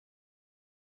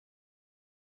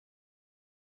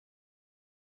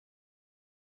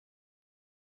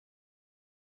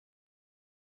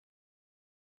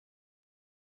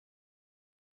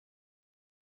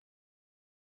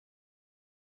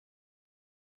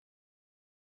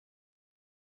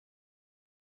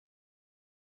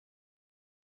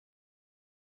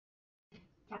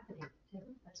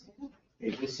Okay,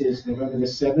 this is November the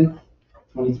 7th,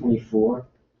 2024,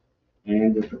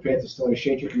 and we're prepared to start a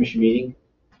Shade Tree Commission meeting.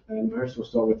 And first we'll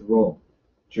start with the roll.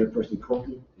 Chairperson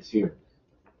Colton is here.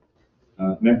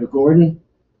 Member Gordon?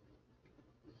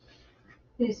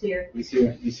 He's here. He's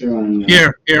here. He's here on...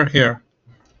 Here.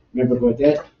 Member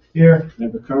Gaudette? Here.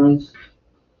 Member Kearns?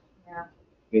 Yeah.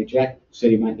 Okay, Jack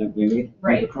said he might not be late.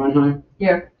 Right. Member Kronheim?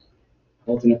 Here.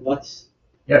 Alternate Lutz?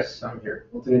 Yes, I'm here.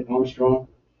 Alternate Armstrong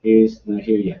is not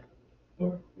here yet.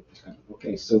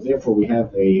 Okay, so therefore we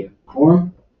have a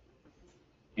quorum,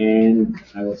 and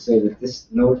I will say that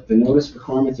the notice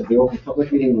requirements of the open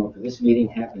public meeting law for this meeting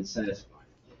have been satisfied.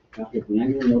 A copy of the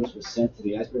annual notice was sent to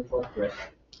the Asbury Park Press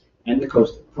and the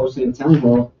Coaster, posted in Town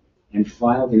Hall, and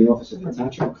filed in the office of the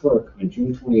Township Clerk on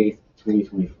June 28th,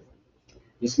 2024.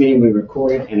 This meeting will be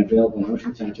recorded and available on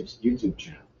Ocean Township's YouTube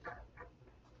channel.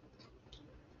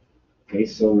 Okay,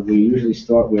 so we usually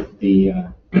start with the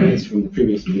minutes from the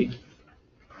previous meeting.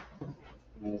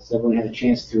 Has everyone had a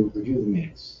chance to review the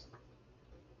minutes?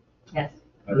 Yes.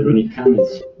 Are there any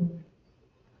comments?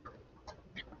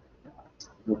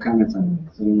 No comments on them.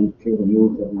 Does anyone care to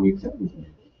move that we accept these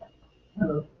minutes?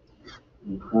 Hello.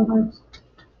 Any comments?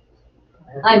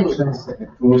 I move.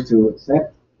 Moves to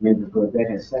accept. Member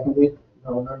Gaudette has seconded.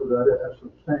 No, member Gaudette has to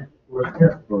abstain. We're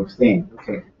here. Or abstain.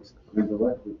 Okay. Member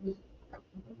what? Am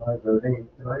I voting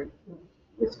tonight?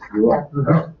 Yes, you are.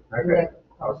 No. Okay,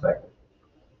 I'll second.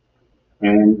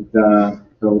 And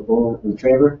so all in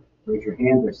favor, raise your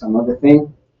hand or some other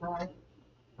thing. Aye.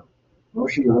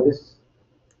 Motion, you heard this?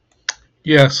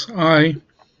 Yes, aye.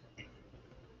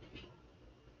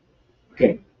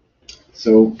 Okay.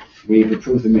 So we've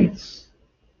approved the minutes.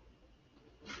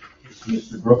 Is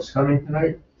Mr. Brooks coming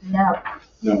tonight? No.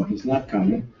 No, he's not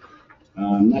coming.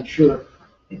 I'm not sure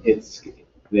it's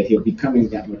that he'll be coming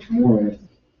that much more.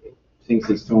 Things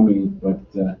he's told me, but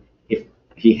if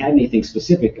he had anything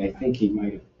specific, I think he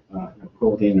might have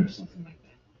called in or something like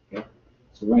that. Okay.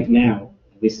 So right now,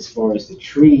 at least as far as the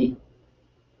tree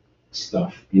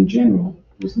stuff in general,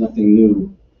 there's nothing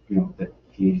new, that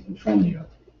he's in front of you.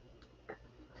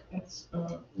 That's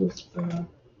worth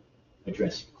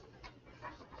addressing.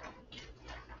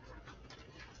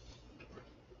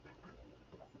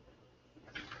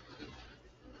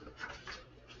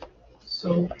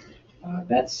 So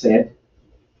that said,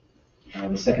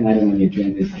 the second item on the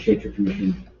agenda is the Shade Tree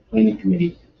Commission Planning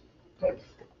Committee.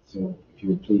 So if you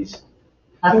would please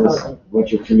tell us Absolutely.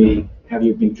 what your committee, have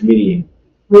you been committeeing?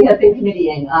 We have been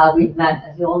committeeing. We've met,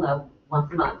 as you all know,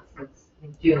 once a month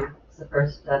since June. It's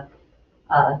the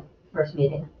first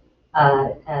meeting.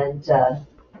 And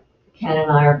Ken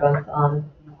and I are both on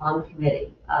the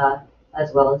committee,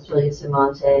 as well as Julia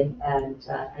Sermonte and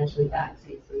Angela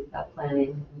Baxi. So we've got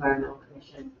Planning, Environmental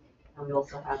Commission, and we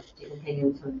also have Stephen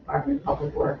Higgins from the Department of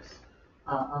Public Works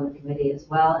on the committee as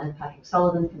well, and Patrick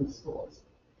Sullivan from the schools.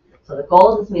 So the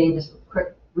goal of this meeting, just a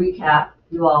quick recap,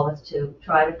 you all, was to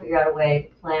try to figure out a way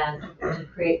to plan, to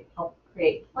help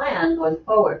create a plan going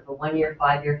forward for 1 year,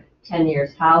 5 year, 10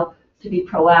 years, how to be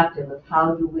proactive with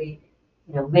how do we,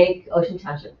 make Ocean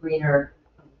Township greener,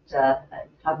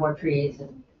 have more trees,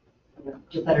 and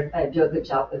do a good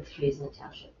job with trees in the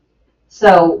township.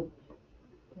 So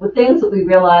the things that we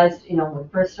realized, when we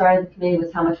first started the committee,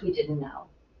 was how much we didn't know.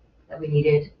 That we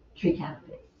needed tree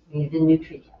canopy, we needed a new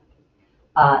tree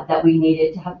canopy, that we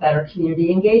needed to have better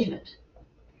community engagement.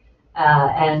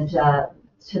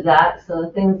 To that, so the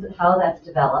things, how that's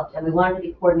developed, and we wanted to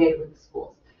be coordinated with the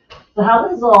schools. So how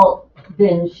this has all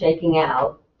been shaking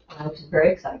out, which is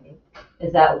very exciting,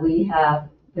 is that we have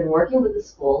been working with the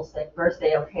schools. First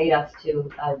they okayed us to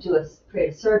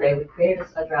create a survey. We created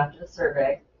drafted a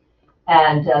survey,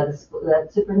 and the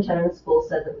superintendent of the school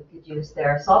said that we could use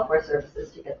their software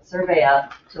services to get the survey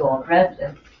out to all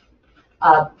residents.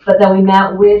 But then we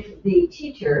met with the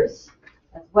teachers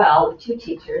as well, with two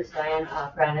teachers, Diane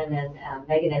Brennan and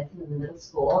Megan Edson in the middle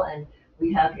school, and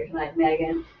we have here tonight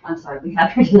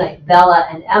Bella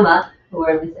and Emma, who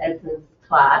are in Miss Edson's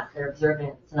class. They're observing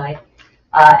it tonight.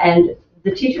 And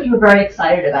the teachers were very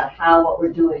excited about how what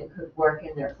we're doing could work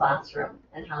in their classroom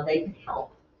and how they could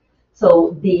help.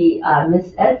 So the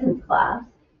Miss Edson's class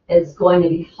is going to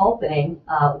be helping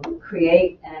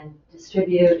create and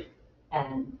distribute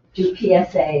and do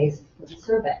PSAs for the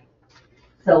survey.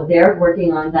 So they're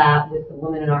working on that with the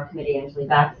woman in our committee, Angela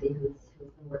Baxi, who's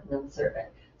been working on the survey.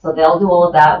 So they'll do all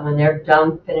of that. When they're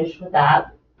finished with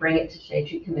that, bring it to Shade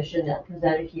Tree Commission, they'll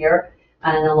present it here,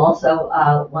 and they'll also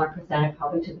want to present it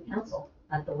probably to the council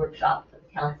at the workshop for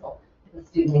the council. The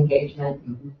student engagement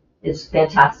is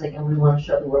fantastic, and we want to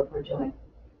show the work we're doing.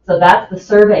 So that's the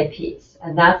survey piece,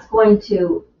 and that's going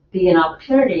to be an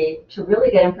opportunity to really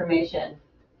get information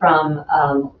from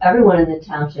everyone in the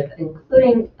township,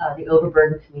 including the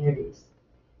overburdened communities.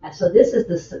 And so this is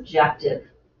the subjective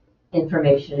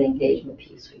information and engagement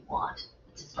piece we want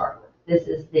to start with. This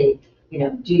is the,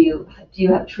 do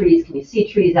you have trees? Can you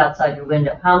see trees outside your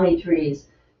window? How many trees?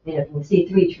 Can you see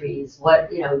 3 trees? What,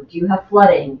 do you have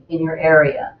flooding in your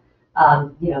area?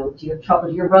 Do you have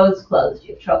trouble? Your roads closed? Do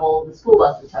you have trouble? The school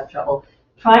buses have trouble.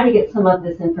 Trying to get some of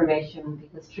this information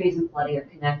because trees and flooding are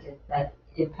connected that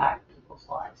impact people's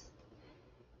lives.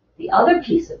 The other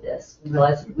piece of this, we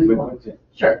realize we want.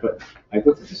 Sure. But I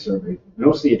looked at the survey.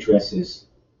 Mostly addresses,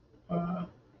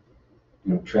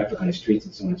 traffic on the streets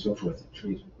and so on and so forth, and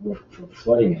trees for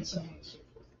flooding and so on and so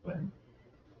forth.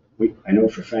 But I know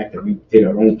for a fact that we did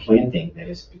our own planting that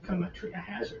has become a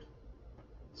hazard.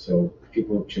 So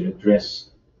people should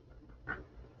address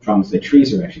problems that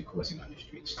trees are actually causing on the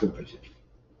streets too.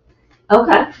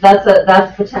 Okay, that's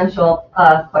a potential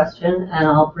question, and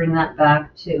I'll bring that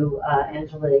back to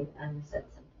Angela and Ms.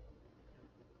 Edson.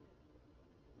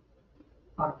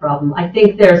 Our problem. I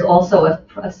think there's also a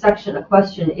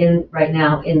question right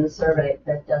now in the survey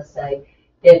that does say,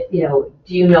 do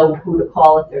you know who to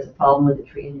call if there's a problem with a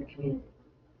tree in your community?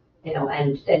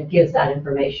 And gives that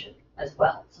information as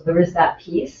well. So there is that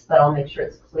piece, but I'll make sure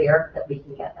it's clear that we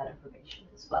can get that information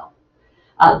as well.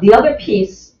 The other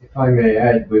piece, If I may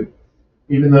add,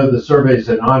 even though the survey is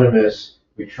anonymous,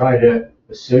 we try to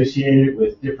associate it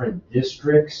with different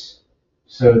districts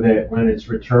so that when it's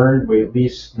returned, we at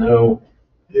least know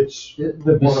It's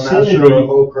the Monmouth or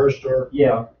Oakhurst or.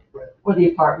 Yeah. or the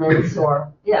apartments,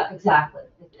 or, yeah, exactly.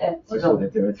 Also,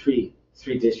 that there are three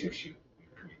districts you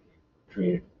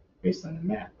created based on the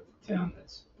map of the town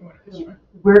that's going to this, right?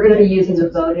 We're going to be using the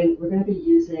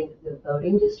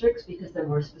voting districts because they're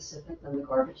more specific than the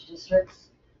garbage districts,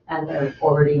 and they're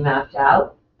already mapped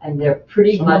out, and they're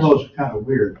pretty Some much. of those are kind of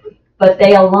weird, But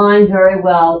they align very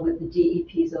well with the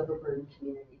DEP's overburdened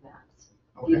community maps.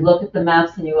 If you okay. look at the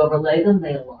maps and you overlay them,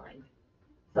 they align.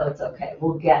 So it's okay.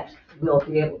 We'll be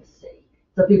able to see.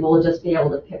 So people will just be able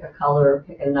to pick a color or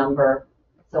pick a number,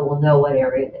 so we'll know what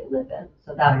area they live in.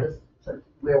 So that was sort of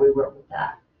where we were with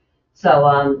that. So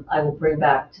I will bring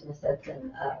back to Ms.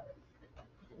 Edson.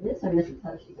 Miss or Mrs.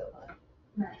 How does she go by?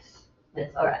 Miss.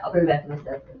 All right, I'll bring back to Ms.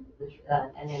 Edson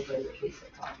and Angela the tree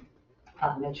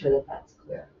problem. Make sure that that's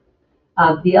clear.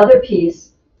 The other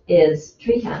piece is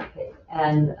tree canopy,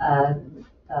 and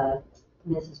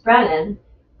Mrs. Brennan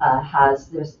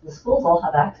the schools all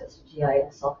have access to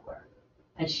GIS software,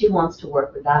 and she wants to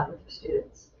work with that with her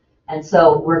students. And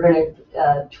so we're going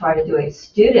to try to do a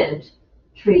student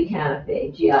tree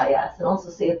canopy GIS, and also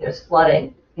see if there's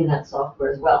flooding in that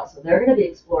software as well. So they're going to be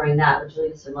exploring that with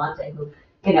Julia Sermonte, who,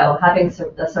 having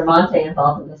the Sermonte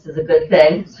involved in this is a good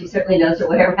thing. She certainly knows her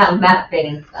way around mapping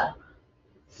and stuff.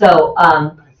 So,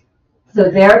 so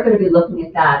they're going to be looking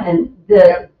at that, and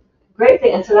the great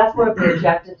thing, and so that's more of the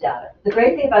objective data. The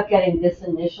great thing about getting this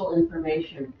initial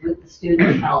information with the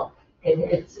students' help,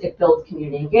 it builds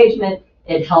community engagement.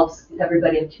 It helps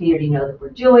everybody in the community know that we're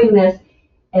doing this.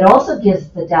 It also gives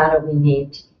the data we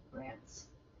need to get grants,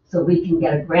 so we can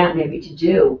get a grant maybe to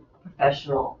do a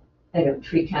professional,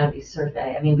 tree canopy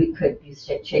survey. I mean, we could use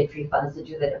shade tree funds to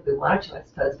do that if we wanted to, I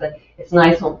suppose. But it's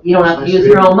nice when you don't have to use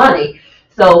your own money.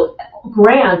 So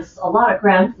grants, a lot of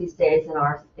grants these days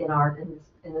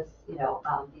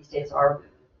these days are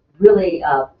really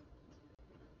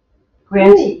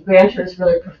grantors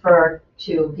really prefer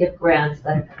to give grants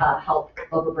that help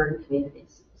overburdened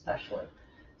communities, especially.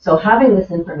 So having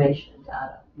this information and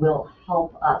data will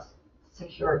help us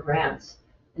secure grants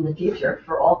in the future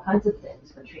for all kinds of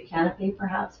things, for tree canopy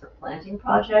perhaps, for planting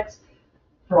projects,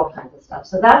 for all kinds of stuff.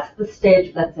 So that's the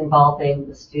stage that's involving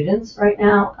the students right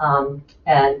now,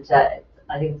 and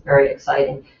I think it's very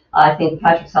exciting. I think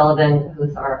Patrick Sullivan,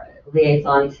 who's our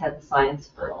liaison, he's head of science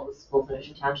for all the schools in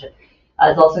Ocean Township,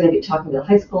 is also going to be talking to the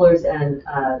high schoolers, and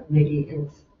maybe in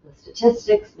the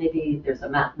statistics, maybe there's a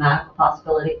mathematical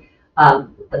possibility.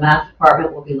 The math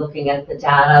department will be looking at the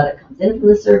data that comes in from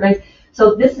the surveys.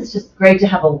 So this is just great to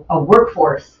have a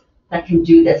workforce that can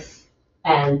do this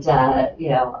and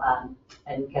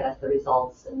and get us the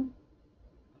results and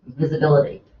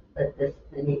visibility that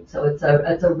they need. So it's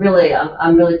a really,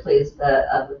 I'm really pleased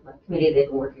that with my committee, they've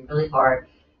been working really hard,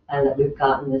 and that we've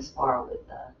gotten this far with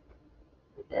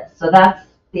this. So that's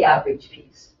the outreach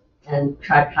piece, and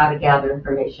how to gather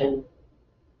information,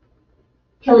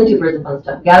 killing two birds with one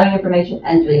stone, gathering information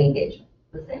and doing engagement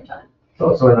at the same time. It's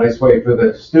also a nice way for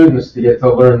the students to get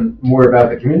to learn more about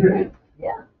the community.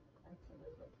 Yeah,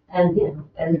 absolutely.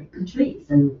 And trees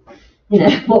and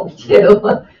what we do,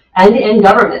 and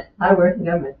government, how to work in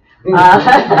government.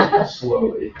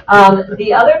 Slowly.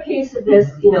 The other piece of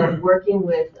this, working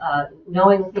with,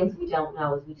 knowing the things we don't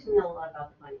know, is we do know a lot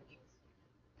about the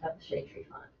financials of the Shade Tree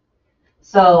Fund.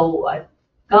 So I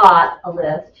got a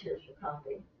list, here's your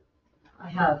copy. I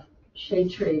have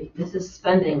Shade Tree, this is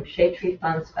spending, Shade Tree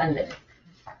Fund spending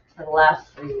for the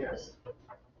last 3 years.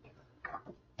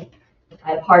 I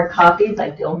have hard copies,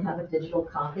 I don't have a digital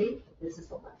copy. This is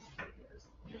the last 3 years.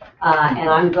 And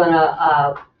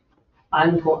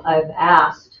I've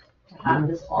asked to have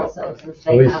this also, since At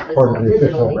they least have this part of the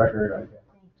official digitally, record, I guess.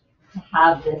 to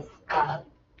have this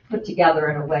put together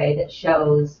in a way that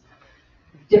shows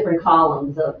different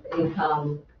columns of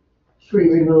income, tree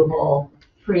removal,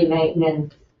 tree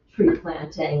maintenance, tree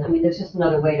planting. I mean, there's just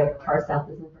another way to parse out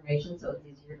this information so it's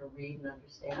easier to read and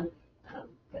understand. I'm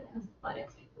going to ask the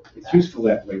finance people to do It's that. useful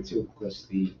that way too, because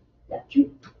the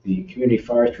community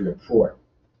forestry report,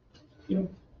 you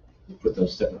put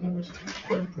those separate numbers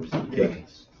in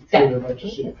pages. Yeah. I'd like to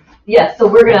see it. Yeah, so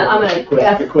I'm going to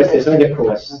ask. Because there's other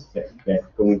costs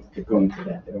that go into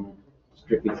that. They don't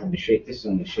strictly from the shade. This is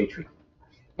on the shade tree.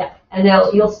 Yeah, and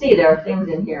you'll see there are things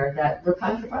in here that were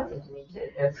kind of surprising to me too.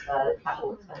 There's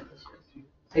capital expenditures,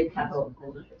 big capital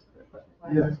expenditures for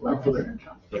equipment. Yeah, not for the.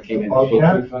 They came in the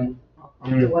shade tree fund.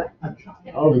 What?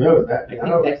 Oh, no, that, I think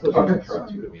no, that goes on the bucket truck truck.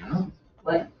 too, to be honest.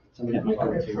 What? Some of that might go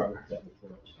Bucket to truck. that.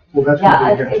 Well, that's Yeah,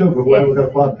 what they get too, but why we got a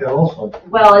bobcat also?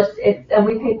 Well, it's, and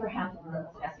we paid for half of the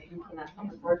staff, we came out,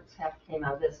 public works staff came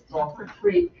out of this, it's all for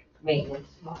tree maintenance.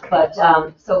 But,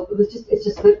 so it's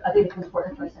just good, I think it's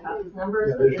important for us to have these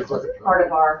numbers. Yeah, there's your It's just bucket truck. part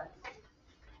of our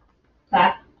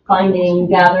fact finding,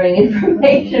 gathering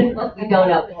information, what we don't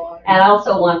know. And I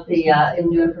also want the,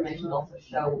 new information to also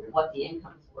show what the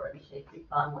incomes were in the Shade Tree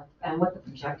Fund and what the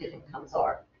projected incomes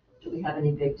are. Do we have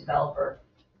any big developer,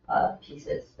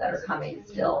 pieces that are coming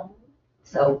still?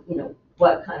 So,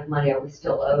 what kind of money are we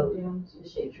still owed to the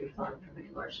Shade Tree Fund from the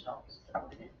commercial dollars?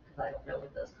 Because I don't know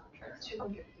what those contracts are.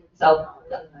 So,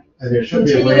 And there should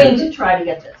be a way, continuing to try to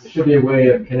get there this. should be a way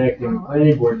of connecting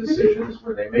planning board decisions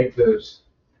where they make those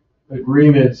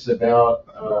agreements about,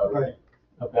 Right,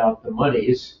 about the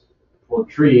monies for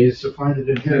trees to find it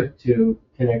in here. to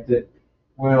connect it.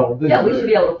 Well, this Yeah, we should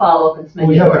be able to follow up and make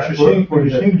Well, yeah, but sure.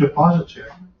 you're seeing deposits here.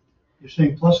 You're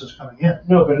seeing pluses coming in.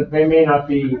 No, but they may not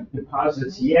be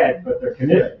deposits yet, but they're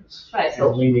commitments. Right, so-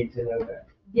 And we need to know that.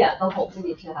 Yeah, the whole, we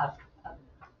need to have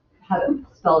it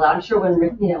spelled out. I'm sure when,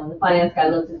 when the finance guy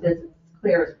looks at this, it's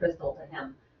clear as crystal to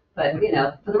him. But,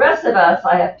 for the rest of us,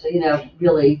 I have to,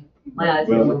 really, my eyes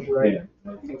are a Well, little blurry.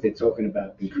 yeah, I think they're talking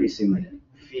about increasing the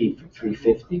fee from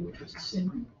 $350, which was a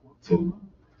sin, to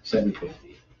 $750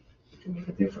 to make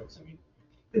a difference. I mean,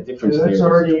 the difference there That's is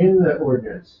already in the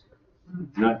ordinance.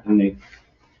 not in the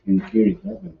community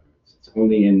development. It's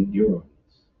only in your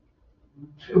ordinance,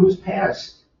 It was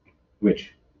passed.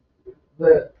 which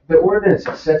The ordinance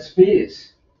sets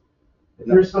fees. If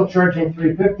they're still charging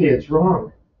 $350, it's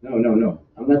wrong. no.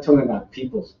 I'm not talking about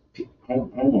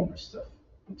homeowner stuff.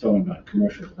 I'm talking about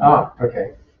commercial development. Ah,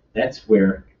 okay. That's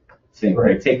where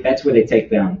Right. that's where they take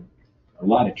down a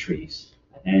lot of trees,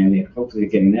 and hopefully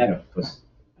they're getting that up. Because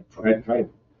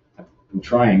I'm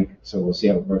trying, so we'll see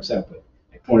how it works out. But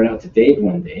I pointed out to Dave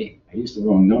one day, I used the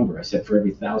wrong number. I said for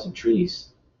every 1,000 trees,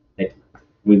 that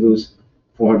we lose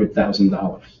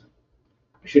 $400,000.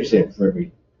 I should have said for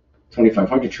every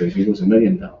 2,500 trees, we lose $1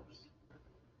 million.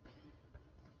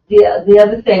 The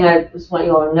other thing I just want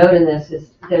you all to note in this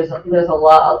is there's a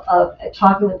lot of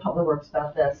talking with Public Works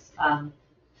about this.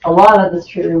 A lot of this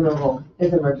tree removal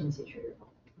is emergency tree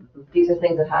removal. These are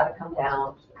things that had to come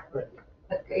down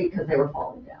because they were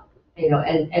falling down.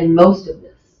 And most of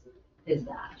this is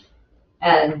that,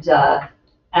 and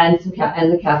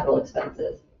the capital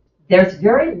expenses. There's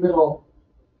very little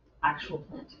actual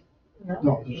planting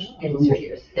No, in these 3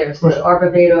 years. There's the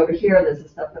arborvitae over here. There's the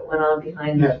stuff that went on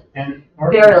behind Yeah. And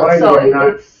Very little. So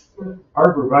it's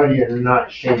arborvitae are not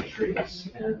shade trees.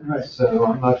 Right. So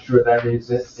I'm not sure that is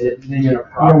it being a Yeah,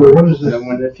 problem. wait, what is So this?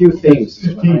 one of the few things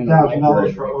is behind the $15,000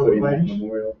 library, for they put in that arborvitaes?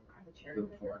 memorial to the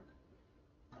park,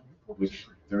 which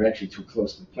they're actually too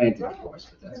close to planting, of course,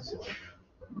 but that's.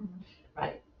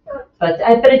 right. But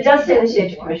it does say the Shade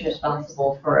Tree Commission is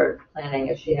responsible for planting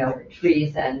of,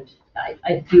 trees and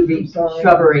I do read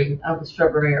shrubbery,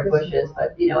 shrubbery or bushes,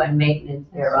 but, and maintenance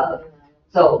thereof.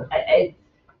 So,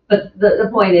 but the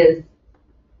point is,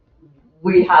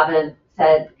 we haven't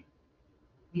said,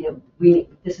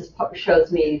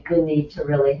 shows me the need to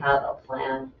really have a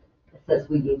plan that says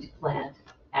we need to plant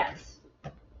X,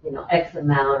 X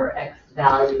amount or X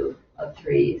value of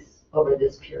trees over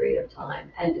this period of time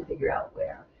and to figure out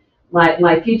where.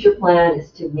 My future plan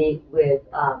is to meet with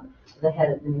the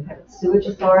new head of the sewage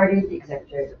authority, the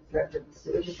executive director of the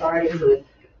sewage authority, who is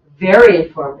very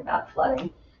informed about flooding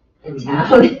in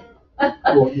town.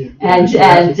 Well, yeah, And you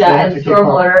have to keep up.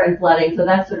 stormwater and flooding, so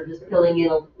that's sort of just filling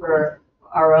in for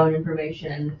our own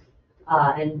information,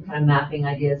 and kind of mapping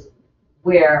ideas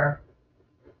where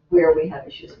we have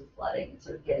issues with flooding, and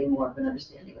sort of getting more of an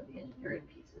understanding of the engineering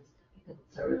pieces, because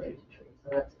it's so related to trees, so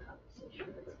that's a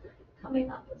conversation that's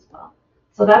coming up as well.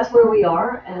 So that's where we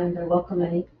are, and I welcome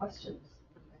any questions.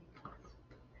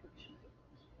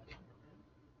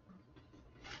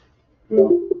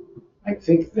 Well, I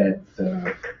think that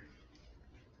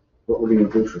what we're going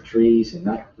to do for trees and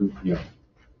not, we're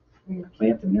going to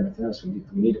plant them and everything else, we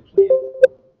need a plan.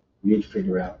 We need to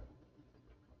figure out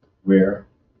where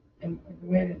and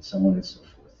when and so on and so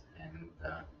forth.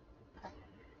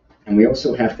 And we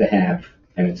also have to have,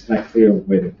 and it's not clear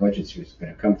where the budget's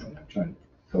going to come from. I'm trying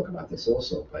to talk about this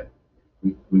also, but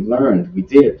we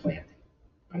did a planting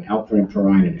on Alpern and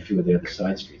Perrine and a few of the other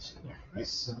side streets in there, right?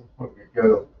 So,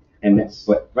 go. And that's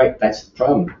the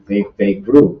problem. They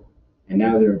grew, and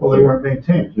now they're weren't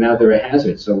maintained. now they're a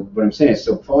hazard. So what I'm saying is,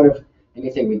 so part of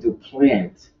anything we do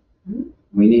plant,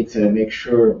 we need to make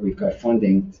sure we've got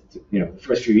funding. The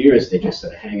first few years they're just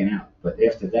sort of hanging out, but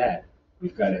after that,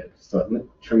 we've got to start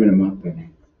trimming them up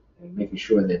and making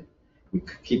sure that we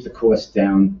keep the cost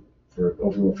down for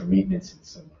overall for maintenance and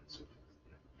so on and so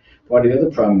forth. Part of the other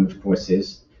problem, of course,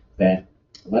 is that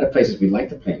a lot of places we like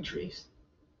to plant trees.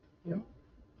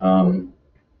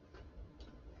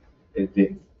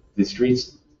 The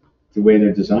streets, the way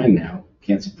they're designed now,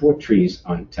 can't support trees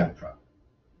on town property.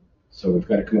 So we've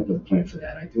got to come up with a plan for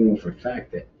that. I do know for a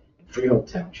fact that in Freehold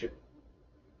Township,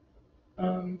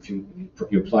 if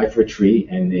you apply for a tree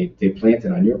and they plant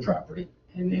it on your property,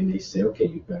 and then they say, okay,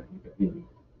 you've got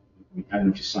I don't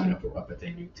know if you sign up or what, but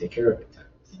then you take care of it type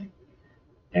of thing.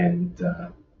 And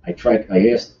I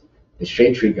asked the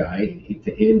shade tree guy, he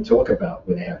didn't talk about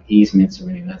whether they have easements or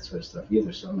any of that sort of stuff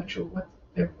either, so I'm not sure what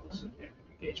their rules of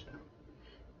engagement.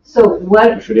 So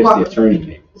what? I'm sure there's the attorney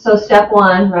maybe. So step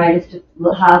one, right, is to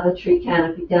have a tree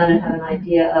canopy done and have an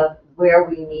idea of where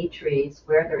we need trees,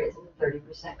 where there isn't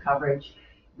 30% coverage,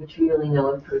 which we really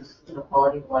know improves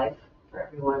quality of life for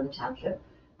everyone in the township.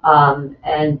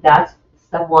 And that's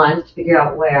step one, to figure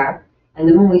out where. And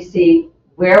then when we see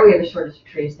where we have a shortage of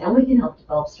trees, then we can help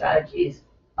develop strategies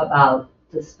about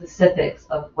the specifics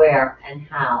of where and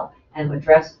how, and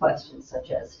address questions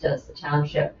such as, does the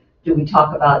township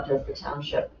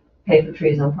pay for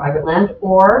trees on private land,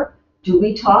 or do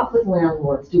we talk with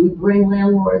landlords? Do we bring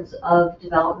landlords of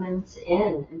developments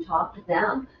in and talk to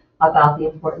them about the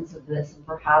importance of this, and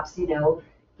perhaps,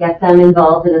 get them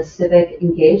involved in a civic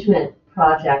engagement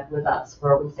project with us,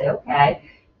 where we say, okay,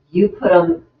 you put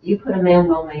them in,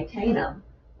 we'll maintain them,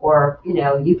 or,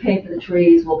 you pay for the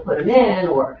trees, we'll put them in,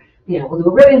 or, we'll do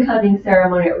a ribbon cutting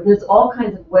ceremony. There's all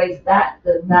kinds of ways that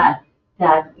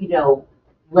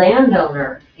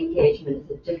landowner engagement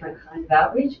is a different kind of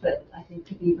outreach, but I think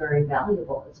could be very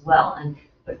valuable as well. I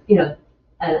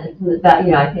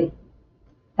think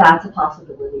that's a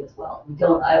possibility as well.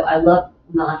 I love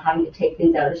not having to take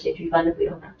things out of the shade tree fund if we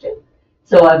don't have to.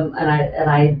 So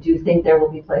I do think there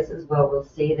will be places where we'll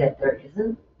see that there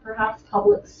isn't perhaps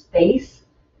public space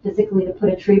physically to put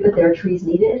a tree, but there are trees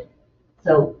needed.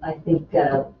 So I think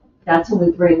that's when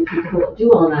we bring people who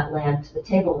do own that land to the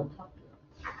table and talk to them.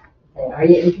 Say, are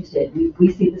you interested?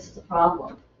 We see this as a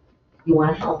problem. You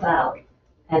want to help out,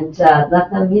 and let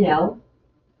them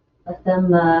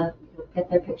get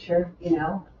their picture,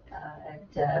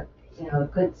 a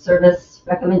good service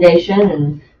recommendation,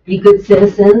 and be good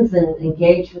citizens and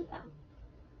engage with them.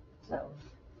 So,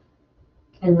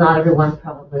 and not everyone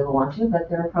probably will want to, but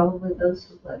there are probably those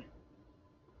who would.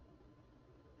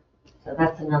 So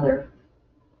that's another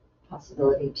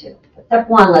possibility too. But step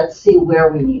one, let's see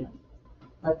where we need them.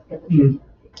 Let's get the trees.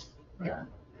 Yeah.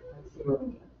 Let's see where we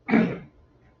need them.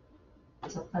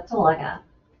 So that's all I got.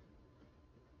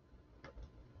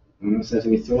 Anyone else has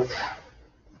any thoughts?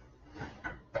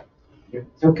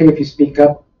 It's okay if you speak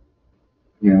up.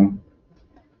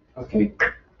 Okay.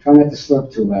 Try not to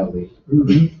slurp too loudly.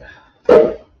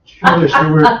 Sure,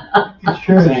 it's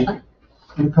curious.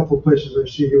 In a couple of places I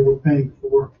see here, we're paying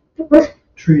for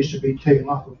trees to be taken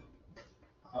off of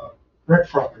rec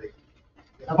property.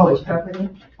 Public property?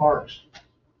 Parks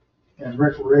and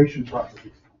recreation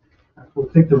property. I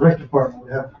would think the rec department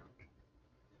would have,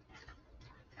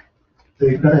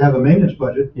 they've got to have a maintenance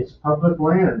budget. It's public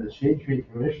land, the Shade Tree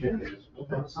Commission is.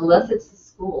 Unless it's the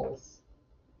schools.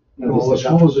 No, Well, the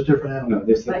school is a different animal. No,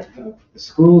 the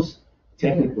schools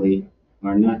technically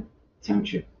are not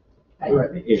township.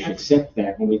 Right. Except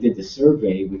that when we did the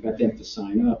survey, we got them to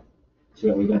sign up so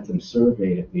that we got them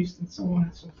surveyed at least and so on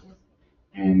and so forth.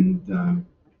 And,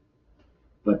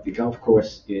 but the golf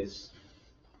course is,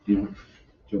 Joe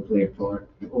Blair Park,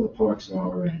 all the parks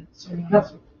are, and so on and so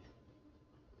forth.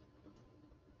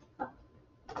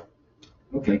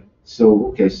 Okay,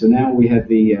 so now we have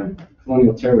the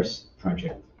Colonial Terrace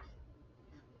project,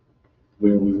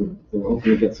 where we were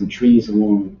hoping to get some trees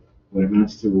along what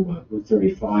amounts to Route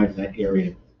 35, that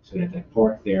area, so that that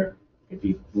park there could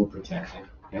be more protected,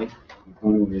 okay? We've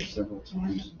gone over there several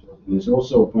times. And there's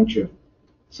also a bunch of,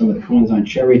 some of the cones on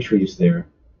cherry trees there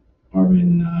are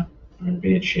in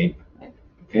bad shape,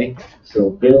 okay? So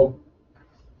Bill,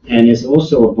 and there's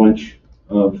also a bunch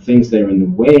of things that are in the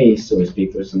way, so to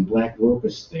speak. There's some black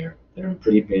locusts there that are in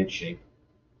pretty bad shape.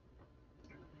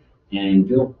 And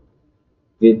Bill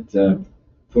did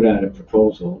put out a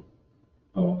proposal,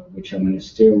 which I'm going to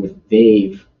steer with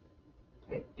Dave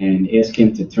and ask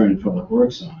him to turn Public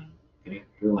Works on. Okay,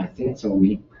 Bill, I think told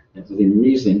me that within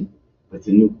reason, with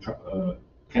the new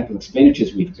capital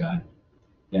expenditures we've got,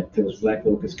 that those black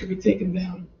locusts could be taken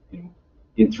down,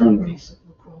 internally, so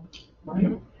we'll call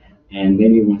it. And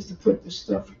then he wants to put this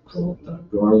stuff called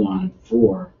Garland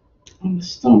 4 on the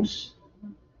stumps,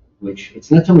 which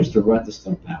it's not so much to rot the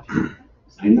stump out.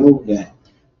 I know that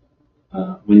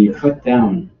when you cut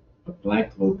down a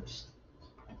black locust,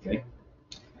 okay,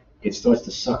 it starts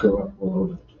to sucker up all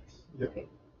over the place. Yeah.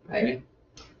 Okay?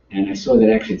 And I saw that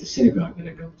actually at the synagogue that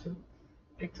I go to.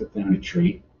 They took down a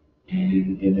tree,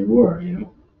 and they were,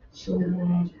 So,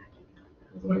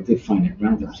 although I did find that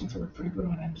Roundup seems to work pretty good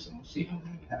on them, so we'll see how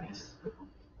that is.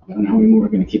 I don't know how many more are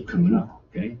going to keep coming up,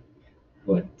 okay?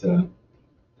 But,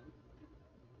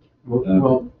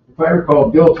 Well, if I recall,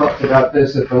 Bill talked about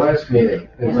this at the last meeting.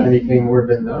 Has anything more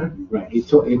been done? right, he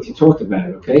talked about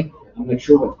it, okay? I'm not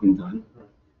sure what's been done.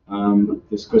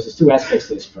 There's two aspects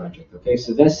to this project, okay?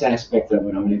 So this aspect of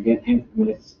it, I'm going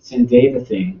to send Dave a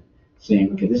thing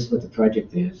saying, okay, this is what the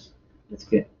project is. Let's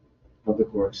get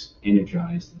Public Works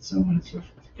energized and so on and so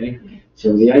forth, okay?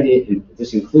 So the idea,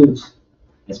 this includes,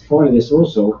 as part of this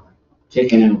also,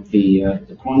 taking out the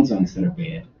quanzons that are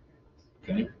bad,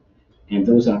 okay? And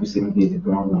those obviously don't need the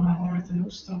garland on there, and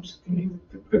those stumps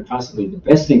could possibly, the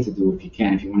best thing to do if you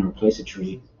can, if you want to replace a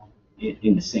tree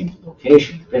in the same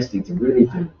location, the best thing to really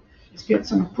do is get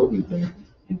some equipment there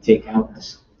and dig out the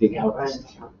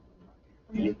stump,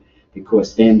 okay?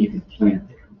 Because then you can plant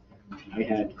there. I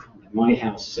had, at my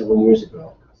house several years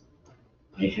ago,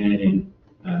 I had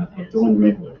a dawn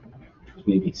redwood, which was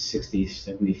maybe 60,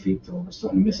 70 feet tall. It was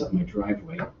starting to mess up my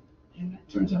driveway, and it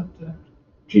turns out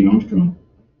Gene Armstrong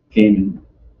came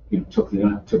and took it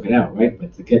out, right?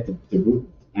 But to get the root,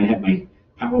 I had my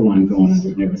power line going under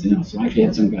it and everything else. So I actually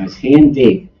had some guys hand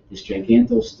dig this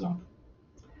giganto stump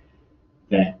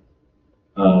that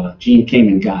Gene came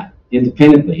and got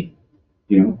independently,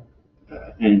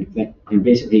 and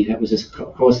basically that was as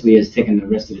costly as taking the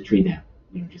rest of the tree down,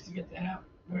 just to get that out,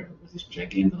 where it was this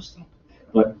giganto stump.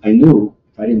 But I knew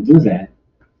if I didn't do that,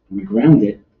 and we ground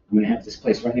it, I'm going to have this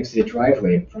place right next to the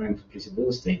driveway, a prime piece of real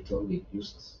estate, totally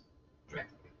useless.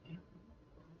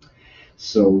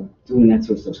 So doing that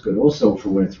sort of stuff is good. Also, for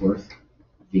what it's worth,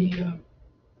 the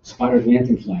spotted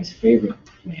lanternfly's favorite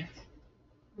plant,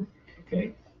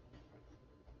 okay,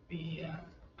 the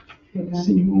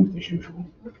senior moment as usual.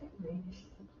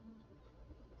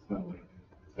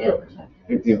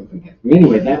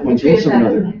 Anyway, that one's also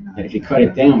another, that if you cut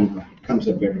it down, it comes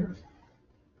up everywhere.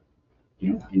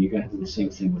 And you got to do the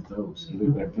same thing with those. And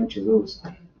we've got a bunch of those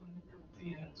on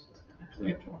the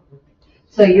plant park.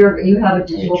 So you have a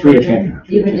digital Tree version, effect.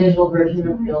 you have a digital version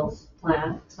of Bill's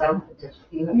plan, so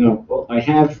you have. No, well, I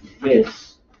have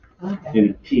this Okay, in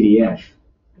a PDF.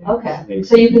 okay,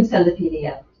 so you can send the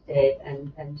PDF to Dave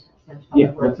and send Yeah,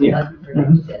 Public Works yeah. for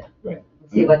them to Right.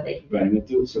 see what they. Right, I'm going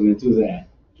to do that.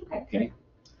 Okay. Okay.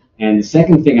 And the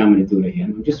second thing I'm going to do to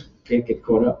him, I just can't get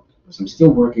caught up, because I'm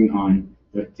still working on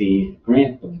the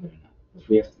grant, believe it or not.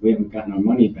 Because we haven't gotten our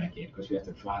money back yet, because we have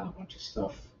to file a bunch of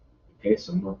stuff. Okay,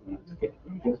 so I'm working on it.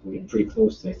 We're getting pretty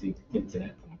close, I think, to get to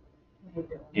that point.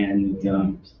 And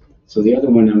so the other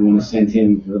one I want to send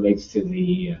him relates to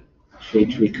the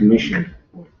Shade Tree Commission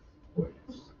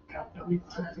ordinance that we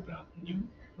talked about and you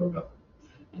wrote up,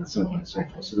 and so on and so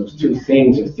forth. So those two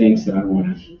things are things that I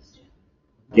want to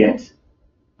get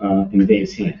in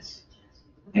Dave's hands.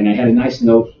 And I had a nice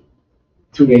note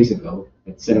 2 days ago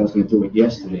that said I was going to do it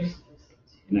yesterday,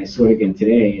 and I saw it again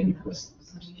today, and it was,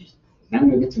 now I'm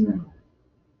going to get tomorrow.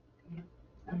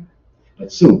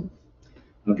 But soon,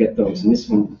 I'll get those. And this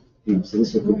one, so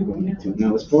this will be going into.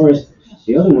 Now, as far as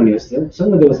the other one is,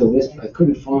 somewhere there was a list I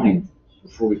couldn't find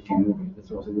before we came over.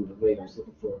 That's why I was a little bit late. I was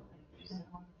looking for.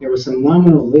 There was some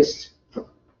nominal list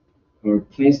or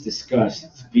plants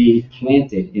discussed to be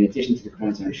planted in addition to the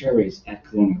corns and cherries at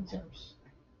Colonial Terrace.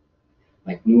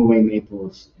 Like Norway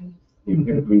maples and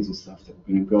evergreens and stuff that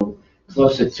we're going to go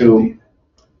closer to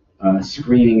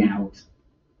screening out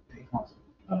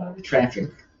the traffic,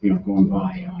 going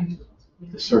by on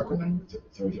the circle and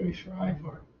 33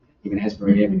 or even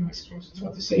Asbury Avenue, I suppose. It's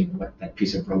hard to say what that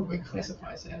piece of roadway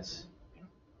classifies as.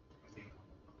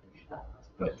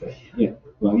 But,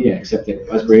 except that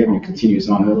Asbury Avenue continues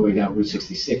on all the way down Route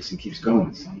 66 and keeps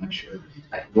going, so I'm not sure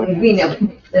what happens. We know.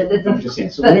 I'm just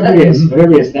saying, so whatever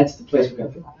it is, that's the place we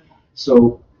got to.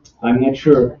 So I'm not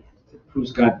sure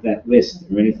who's got that list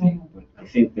or anything, but I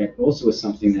think that also is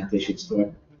something that they should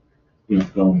start,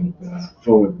 going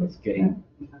forward with getting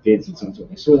bids and so on. So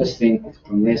I saw this thing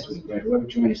from last week, right? Whoever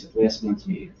joined us at last month's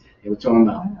meeting, they were talking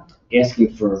about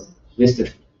asking for list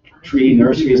of tree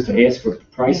nurseries to ask for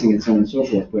pricing and so on and so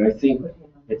forth. But I think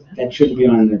that shouldn't be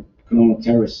on the Colonial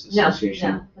Terrace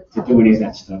Association to do any of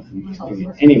that stuff, in my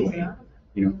opinion. Anyway,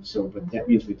 so, but that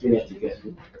means we do have to get,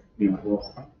 off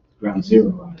ground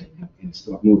zero on it and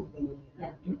start moving.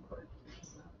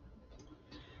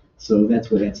 So that's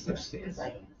where that stuff stands.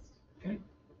 Okay.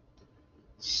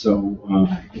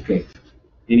 So, okay.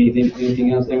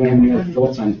 Anything else? Anyone have any other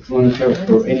thoughts on Colonial Terrace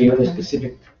or any other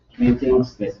specific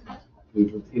plantings that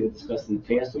we've either discussed in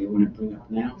the past or you want to bring up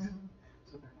now?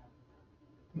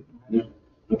 No?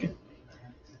 Okay.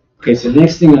 Okay, so the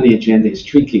next thing on the agenda is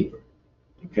tree keeper.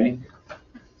 Okay?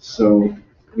 So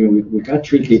we got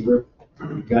tree keeper,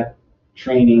 we got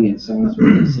training and so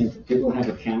on. So people have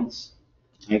accounts.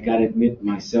 I got to admit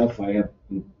myself, I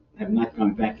have not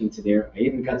gone back into there. I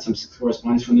even got some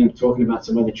correspondence from them talking about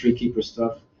some other tree keeper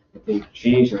stuff that they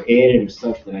changed or added or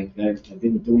stuff that I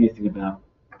didn't do anything about.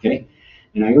 Okay?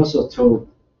 And I also told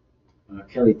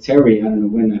Kelly Terry, I don't know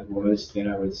when that was, that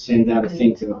I would send out a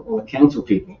thing to all the council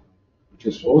people, which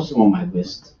was also on my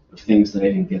list of things that I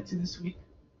didn't get to this week,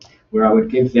 where I would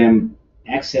give them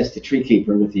access to Tree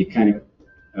Keeper with the kind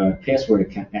of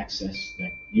password access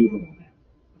that you will have,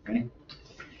 okay?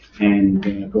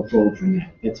 And go forward from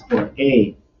that. That's part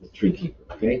A with Tree Keeper,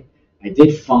 okay? I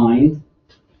did find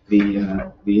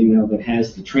the email that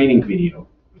has the training video,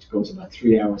 which goes about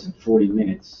 3 hours and 40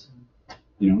 minutes.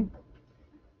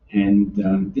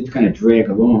 And did kind of drag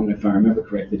along, if I remember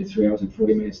correctly, the 3 hours and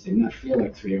 40 minutes did not feel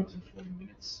like 3 hours and 40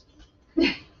 minutes.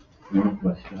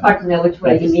 But, hard to know which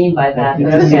way you mean by that,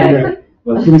 but it okay.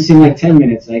 Well, it didn't seem like 10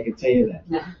 minutes, I could tell you that.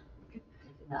 No.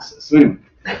 So anyway,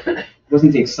 it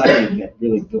wasn't the excitement that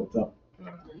really built up.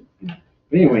 But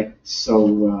anyway,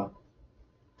 so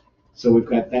we've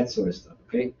got that sort of stuff,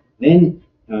 okay? Then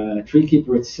Tree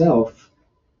Keeper itself,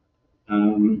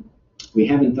 we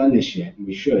haven't done this yet, and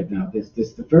we should. Now,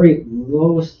 the very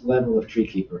lowest level of Tree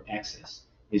Keeper access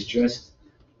is just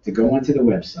to go onto the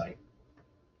website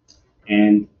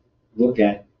and look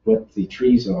at what the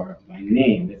trees are by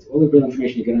name. That's all the real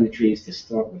information you get on the trees to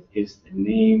start with is the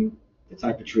name, the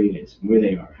type of tree it is, and where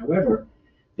they are. However,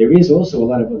 there is also a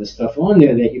lot of other stuff on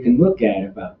there that you can look at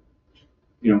about,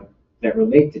 that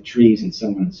relate to trees and so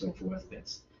on and so forth.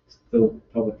 That's still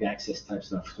public access type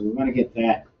stuff. So we want to get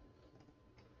that.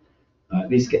 At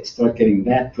least start getting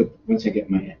that put once I get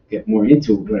more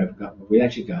into what we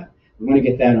actually got. We want to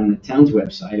get that on the town's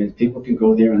website, and people can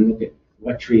go there and look at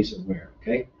what trees are where.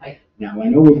 Okay. Right. Now I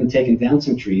know we've been taking down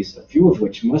some trees, a few of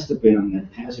which must have been on the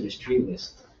hazardous tree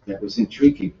list that was in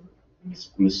Tree Keeper.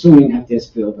 I'm assuming, I have to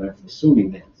ask Bill, but I'm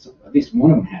assuming that at least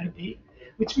one of them had to be,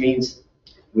 which means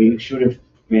we should have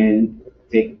been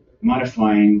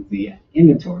modifying the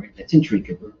inventory that's in Tree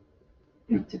Keeper.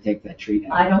 To take that tree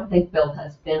down. I don't think Bill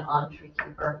has been on Tree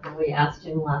Keeper. When we asked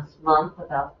him last month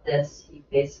about this, he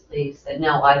basically said,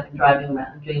 no, I've been driving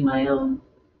around doing my own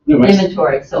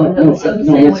inventory. So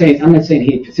I'm not saying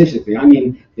he specifically. I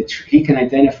mean, he can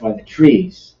identify the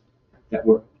trees that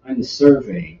were on the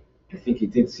survey. I think he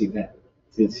did see that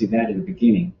in the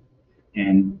beginning,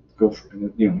 and go for,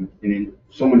 and then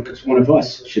one of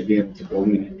us should be able to go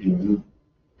in and remove.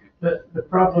 The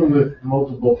problem with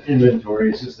multiple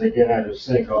inventories is they get out of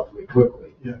sync awfully quickly.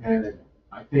 Yeah. And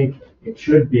I think it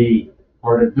should be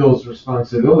part of Bill's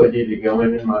responsibility to go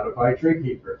in and modify Tree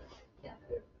Keeper. Yeah.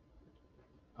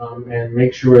 And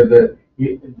make sure that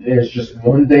there's just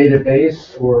one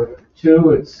database or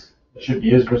two. It should be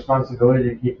his responsibility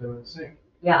to keep them in sync.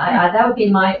 Yeah, that would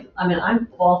be I'm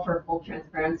all for full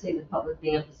transparency, the public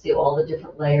being able to see all the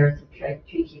different layers of Tree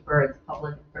Keeper, it's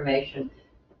public information.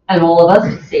 And all of us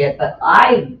to see it, but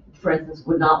I, for instance,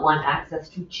 would not want access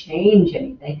to change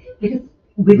anything because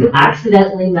we could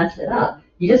accidentally mess it up.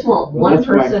 You just want one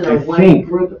person or one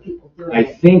group of people doing it. I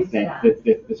think that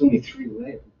there's only 3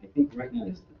 levels. I think right now,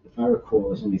 if I recall,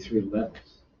 there's only 3 levels.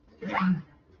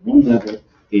 One level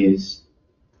is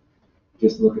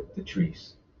just look at the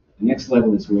trees. The next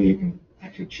level is where you can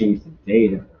actually change the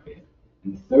data a bit.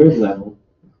 And the third level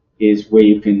is where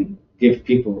you can give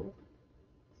people,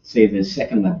 say, the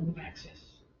second level of access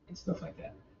and stuff like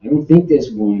that. I don't think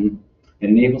there's one that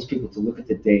enables people to look at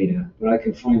the data, but I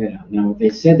can find that out. Now, they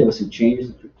said there were some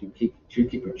changes, tree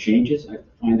keeper changes. I have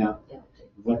to find out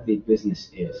what the business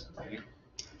is. Okay?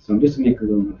 So I'm just to make a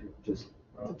little, just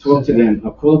talk to them.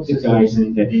 I'll call up the guys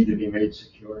Systems that need to be made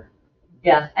secure.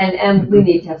 Yeah, and we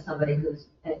need to have somebody who's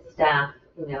staff,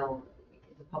 the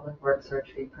public works or a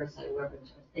tree person,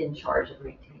 whoever's in charge of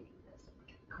maintaining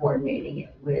this, coordinating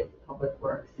it with public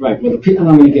works. Right, well, the people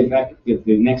I'm gonna get back, the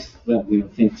next level,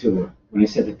 thing too, when I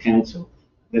said the council,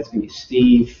 that's gonna be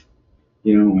Steve,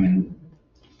 and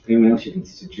anyone else you can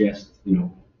suggest,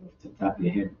 off the top of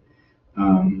your head.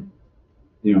 And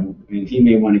he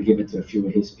may wanna give it to a few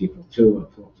of his people too,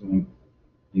 I'll talk to him,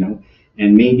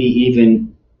 and maybe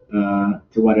even,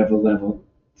 to whatever level,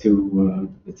 to,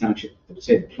 the township,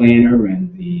 say the planner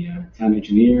and the, town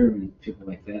engineer and people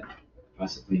like that,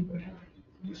 possibly, whatever,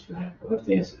 just for that, we'll have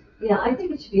to ask. Yeah, I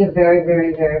think it should be a very,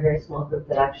 very, very, very small group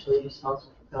that actually is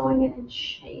responsible for going in and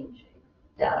changing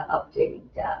data, updating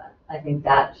data. I think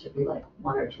that should be like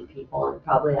one or two people, and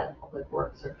probably at Public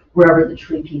Works or wherever the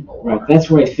tree people are. Right, that's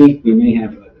where I think we may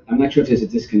have, I'm not sure if there's a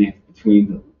disconnect between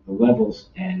the levels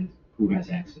and who has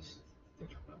access.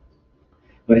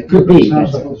 But it could be,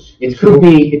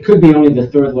 it could be only the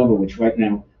third level, which right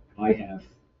now I have,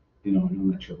 and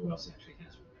I'm not sure who else actually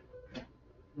has it.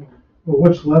 Well,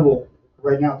 which level,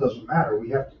 right now, it doesn't matter. We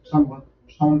have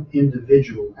some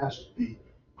individual has to be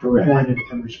Correct. appointed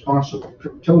and responsible.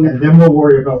 Totally. And then we'll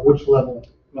worry about which level.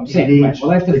 I'm saying, right,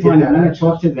 well, I have to find, I'm gonna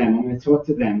talk to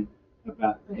them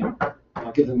about,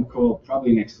 I'll give them a call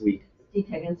probably next week. Steve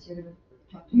Higgins, you're gonna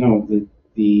talk to? No,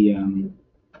 the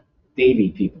Davy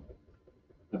people,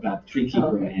 about tree keeper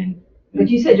Oh, okay. and. But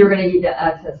you said you were gonna need to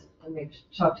access and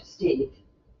talk to Steve.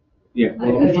 Yeah,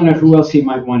 well, I'm find out who else he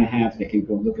might wanna have that can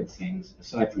go look at things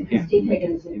aside from him. Steve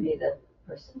Higgins would be the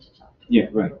person to talk to. Yeah,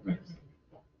 right.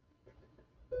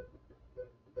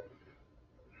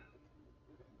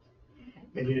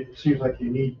 And it seems like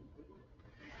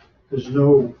there's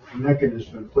no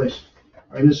mechanism in place.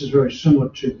 I mean, this is very similar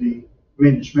to the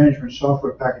maintenance management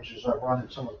software packages I run in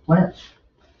some of the plants.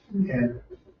 And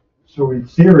so in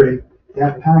theory,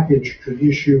 that package could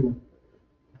issue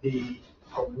a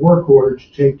work order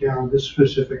to take down this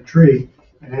specific tree,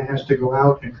 and it has to go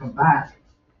out and come back.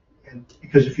 And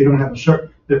because if you don't have a circle,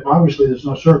 obviously there's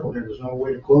no circle here, there's no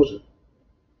way to close it.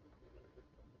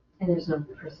 And there's no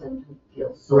person who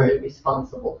feels solely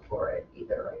responsible for it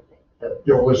either, I think. So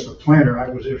There was the planner, I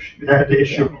had to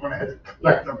issue them when I had to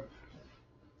collect them.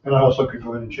 And I also could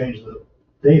go in and change the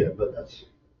data, but that's.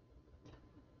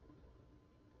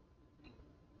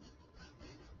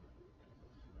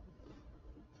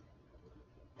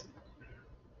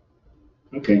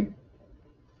 Okay.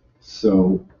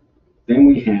 So then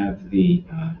we have the,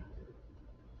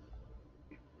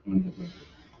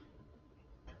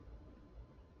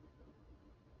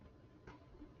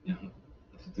 yeah,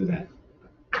 let's do that.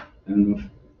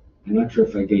 I'm not sure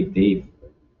if I gave Dave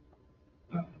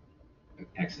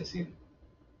access in.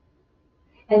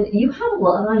 And you have a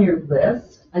lot on your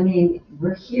list. I mean,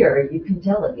 we're here, you can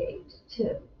delegate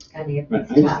too, any of Right,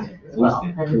 these I tasks understand, as well.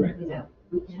 correct. And,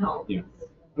 we can help. Yeah.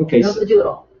 You Okay, don't have so, to do it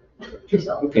all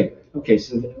yourself.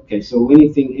 so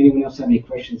anyone else have any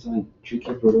questions on tree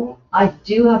keeper at all? I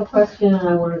do have a question, and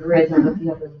I wanted to raise, I don't know if you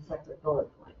have it as a separate bullet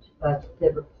point, but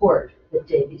the report that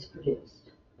Davies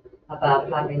produced about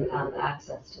having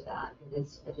access to that, it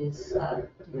is it is a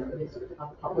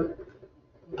public,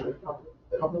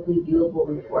 publicly viewable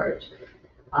report.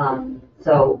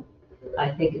 So I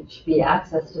think it should be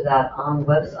access to that on the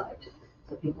website,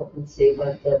 so people can see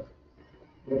what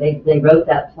they wrote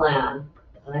that plan,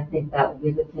 and I think that would be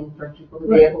a good thing for people to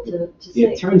be able to see.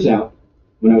 It turns out,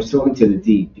 when I was talking to the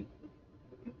deed,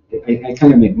 I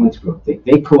kind of made one screw up.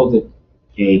 They called it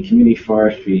a community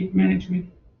forestry management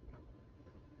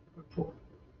report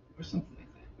or something like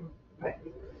that.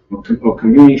 Right. Or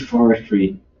community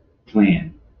forestry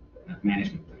plan,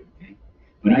 management plan, okay?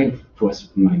 But I, of course,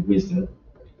 in my wisdom,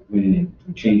 went in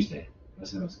and changed that.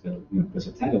 Because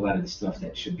it had a lot of the stuff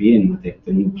that should be in with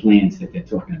the new plans that they're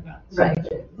talking about.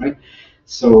 Right?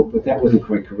 So, but that wasn't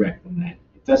quite correct on that.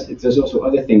 There's also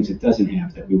other things it doesn't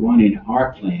have that we want in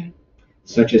our plan,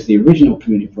 such as the original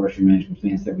community forestry management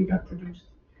plans that we got produced.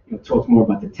 Talk more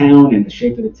about the town and the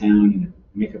shape of the town and the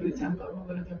makeup of the town, all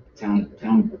that other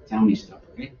towny stuff,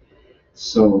 okay?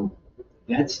 So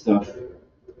that stuff,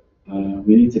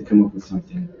 we need to come up with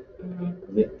something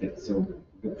so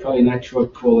we're probably not sure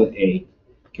to call it a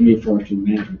community forestry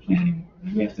management plan anymore.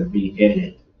 We may have to re-edit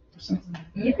it or something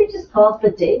like that. You could just call it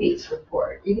the Davies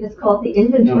report. You could just call it the No,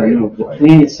 inventory no, the report.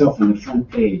 plan itself on the front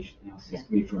page now says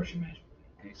community forestry management.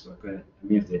 Okay, so I've got to,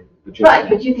 we have to adjust Right, that.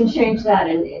 but you can change that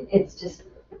and it's just,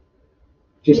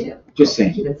 Just, you know, just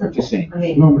keep saying, it simple. just saying. I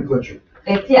mean, Nomenclature.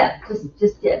 it's, yeah,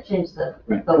 just change the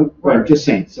Right, the right, word. just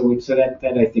saying. So that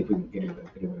I think we can get away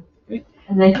with, okay?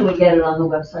 And then can we get it on the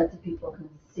website so people can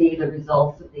see the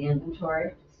results of the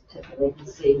inventory? Typically can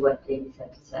see what Davies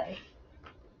had to say.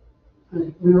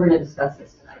 We were gonna discuss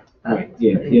this tonight. Right,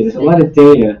 yeah, there's a lot of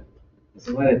data, there's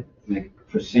a lot of like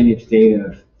percentage data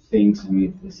of things, I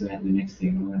mean, this, that, and the next thing,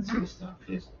 and all that sort of stuff.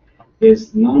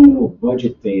 There's nominal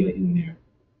budget data in there,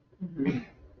 Mhm.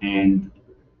 and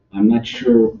I'm not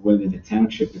sure whether the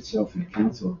township itself and the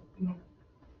council,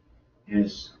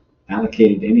 has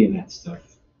allocated any of that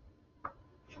stuff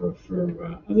for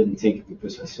other than taking,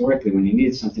 because historically, when they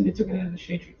needed something, they took it out of the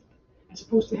shade tree fund, as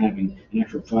opposed to having an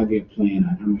actual 5-year plan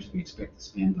on how much we expect to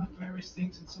spend on various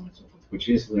things and so on and so forth, which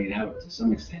is laid out to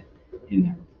some extent in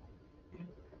that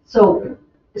report.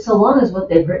 So long as what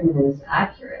they've written is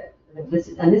accurate, and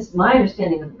this, my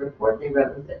understanding of the report they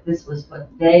wrote was that this was what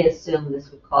they assumed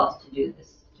this would cost to do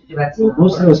this, to do X Well, amount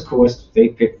most of work. those costs they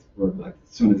picked were like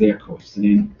some of their costs, and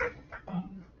then,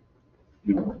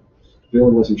 Bill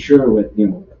wasn't sure what,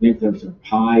 maybe those are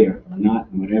high or not,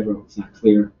 and whatever, it's not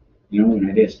clear, and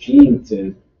I'd asked Gene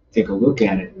to take a look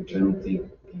at it, which I don't think,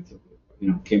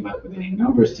 came up with any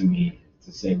numbers to me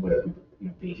to say what it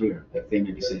would, be here. Like they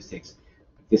maybe says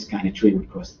this kind of tree would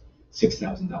cost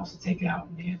 $6,000 to take out,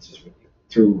 and the answers would be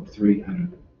 2 or 3, I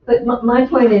don't know. But my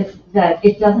point is that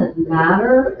it doesn't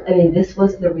matter. I mean, this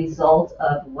was the result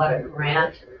of what a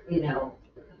grant, a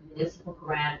municipal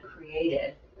grant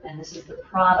created, and this is the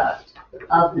product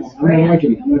of this I'm not grant.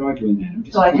 arguing that. I'm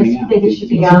just So I pointing just out think it the should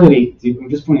be out. utility. I'm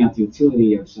just pointing out the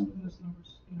utility of some of those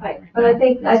numbers. Right, but I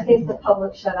think now. the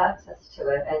public should have access to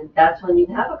it, and that's when you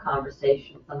can have a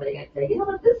conversation. Somebody can say, you know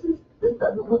what, this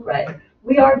doesn't look right.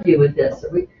 We argue with this,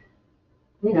 or you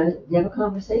have a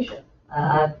conversation.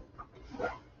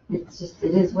 It's just,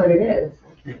 it is what it is.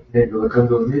 Maybe we'll come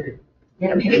to a meeting.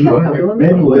 Yeah, maybe Maybe they'll come to a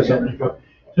maybe meeting. we'll let somebody go.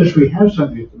 Since we have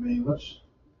somebody at the meeting, let's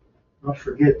not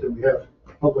forget that we have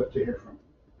the public to hear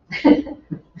from.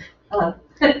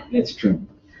 That's true.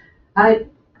 My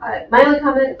only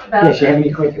comment about. Yes, you have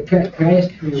any questions? Can I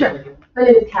ask you? Sure. My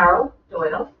name is Carol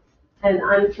Doyle, and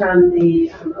I'm from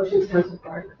the Ocean Township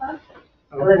Garden Club.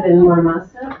 I live in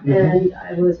Monmouth, and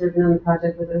I was working on the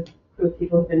project with a group of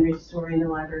people who've been restoring the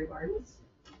library gardens.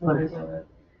 I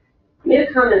made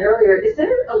a comment earlier. Is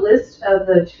there a list of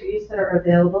the trees that are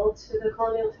available to the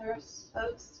Colonial Terrace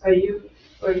folks? Or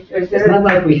is It's there? not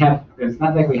like we have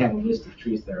a list of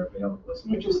trees that are available as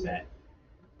much as that.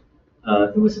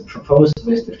 There was a proposed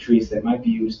list of trees that might be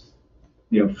used,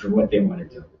 for what they want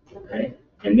to do. Okay?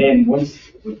 And then once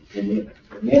the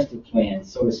master plan,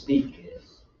 so to speak, is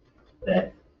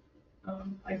that,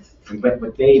 from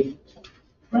what Dave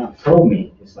Brown told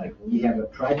me, is like, we have a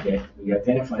project, we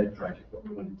identified a project, what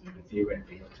we want to do, and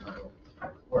theoretically, it'll turn over to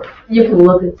work. You can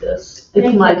look at this.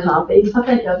 It's my copy.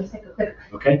 Okay, I'll just take a quick.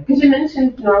 Okay? Because you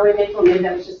mentioned Norway maple, maybe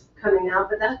that was just coming out,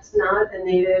 but that's not a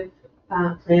native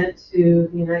plant to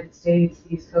the United States,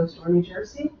 East Coast, or New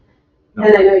Jersey. No.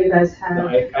 And I know you guys No,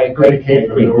 have, I agree. But it came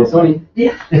from There's only,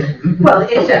 well,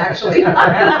 Asia actually.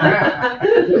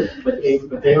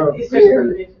 but they are Eastern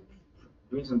Europe.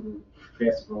 reasonably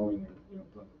fast growing, and,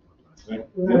 blah, blah,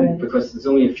 blah, right? Right. Because there's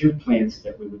only a few plants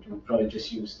that we would probably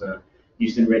just use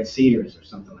in red cedars or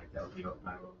something like that would be not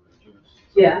what we would use.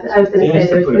 Yeah, I was gonna They say used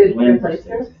to there's put a good blend of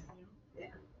replacements. things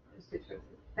in.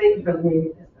 Thank you for letting me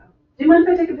read this though. Do you mind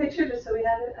if I take a picture just so we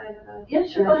have it? I have a- Yeah,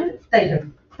 sure, go ahead. Thank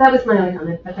you. That was my only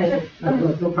comment, but thank you.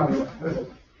 No problem.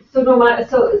 So Norma,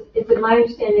 so is it my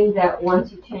understanding that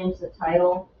once you change the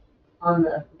title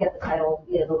get the title,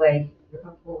 the way you're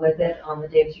comfortable with it on the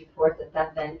Davis report,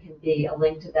 that then can be, a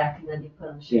link to that can then be put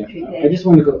on the Yeah, shade tree I page? just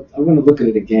want to look at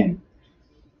it again.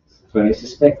 But I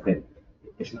suspect that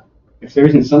if there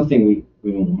isn't something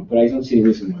we don't want, but I don't see the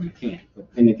reason why we can't.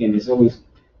 But then again, there's always,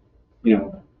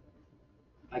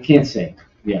 I can't say,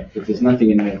 if there's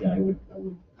nothing in there that I would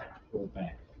hold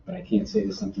back. But I can't say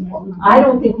there's something I wouldn't. I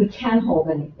don't think we can hold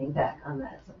anything back on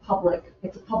that.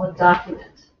 It's a public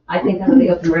document. I think under the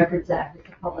Open Records Act, it's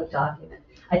a public document.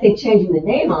 I think changing the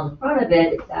name on the front of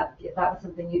it, if that was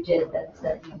something you did that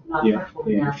you're not comfortable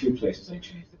with Yeah, in now. a few places I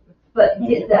changed it. But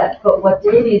what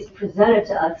Davies presented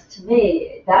to us, to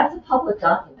me, that's a public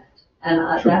document.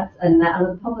 And Sure.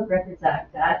 under the Public Records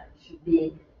Act, that should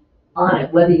be on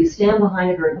it. Whether you stand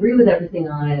behind it or agree with everything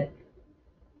on it,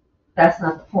 that's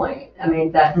not the point. I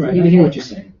mean, that's. All right, I hear what you're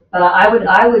saying. But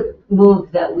I would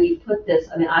move that we put this,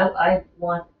 I mean, I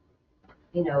want,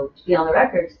 you know, to be on the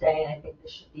record saying I think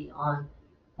this should be on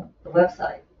the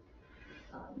website.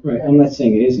 Right, I'm not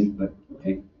saying it isn't, but,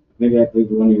 okay, maybe that would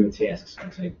be one of your tasks,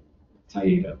 once I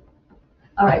tidy it up.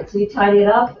 All right, so you tidy it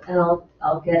up, and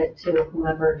I'll get it to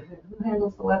whoever, who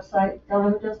handles the website,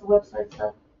 Donna, who does the website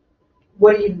stuff?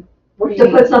 What do you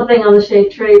To put something on the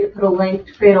shade tree, to put a link,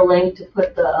 to create a link, to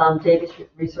put the Davis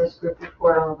Resource Group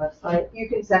report on the website. You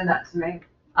can send that to me.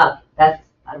 I don't have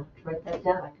to write that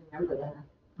down, I can remember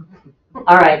that.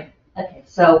 All right, okay,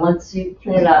 so once you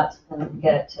clean it up, then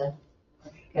get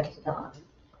it to Donna.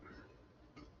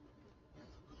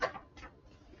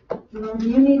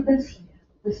 You need this?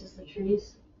 This is the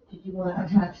trees. Did you want to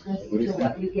attach this to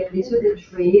what you get? These are the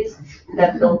trees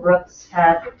that Bill Brooks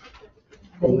had,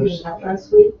 that he didn't have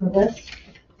last week for this.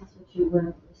 That's what you were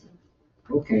missing.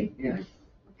 Okay, yeah, You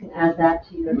can add that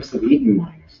to I your, must have eaten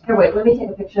mine or something. here, wait, let me take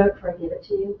a picture of it before I give it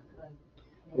to you.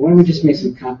 Why don't we just make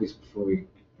some copies before we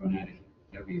run out of here?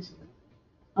 That'd be easy.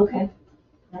 Okay.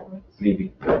 That works.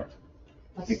 Maybe. I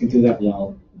can do that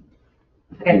while,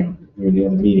 you Okay, know, we're in the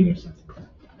other meeting or something.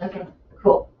 okay,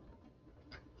 cool.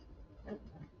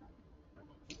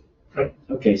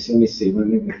 Okay, so let me see, let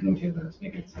me make a note here, let's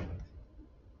make it.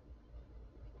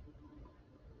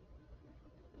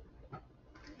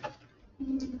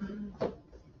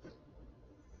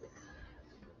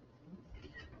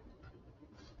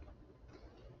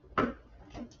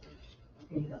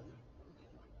 Here you go.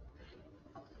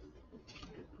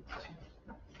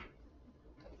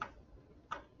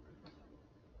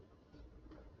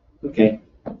 Okay,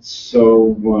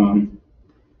 so,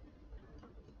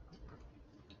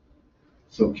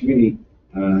 so community,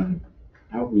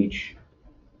 outreach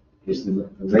is the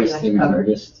race thing on the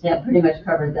list. Yeah, pretty much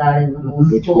covered that in the whole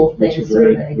Which school thing we've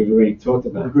already, survey. we've already talked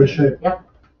In about. good shape.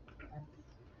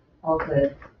 All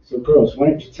good. So girls, why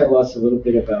don't you tell us a little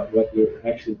bit about what you're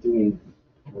actually doing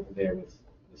over there with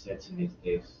the sets in these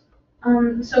days?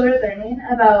 So we're learning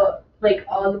about like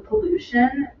all the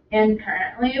pollution, and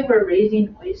currently we're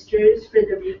raising oysters for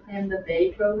the Reclaim the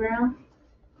Bay program.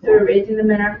 So we're raising them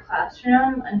in our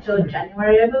classroom until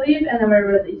January, I believe, and then we're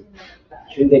releasing them in the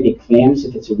bay. Shouldn't they be clams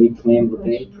if it's a reclaimed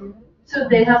bay? So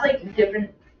they have like different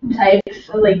types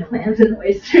of like clams and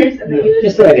oysters, and they use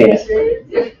Just what I asked.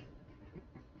 oysters.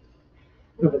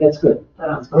 No, but that's good.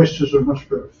 Oysters are much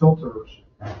better filters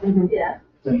Yeah.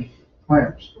 than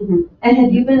clams. And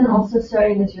have you been also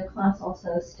studying, is your class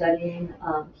also studying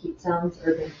heat zones,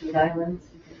 urban heat islands,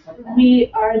 and things like that?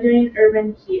 We are doing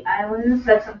urban heat islands.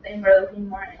 That's something we're looking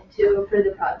more into for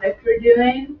the project we're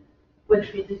doing,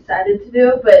 which we decided to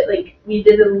do. But like we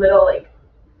did a little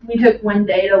we took one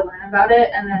day to learn about it,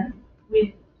 and then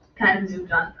we kind of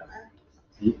moved on from it.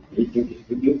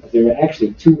 There are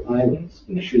actually 2 islands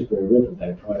in the Shrewsbury River that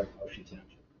are part of Ocean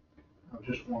Township. No,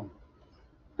 just one.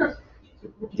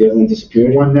 The other one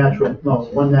disappeared? One natural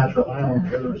island,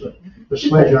 there's the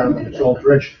Sledge Island, it's all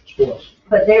dredged, it's full.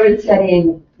 But they were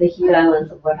studying the heat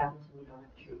islands of what happens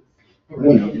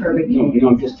when you don't have trees. And urban heat. No,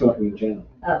 I'm just talking in general.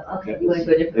 Oh, okay, you want to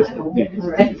go a That's different the one? thing. All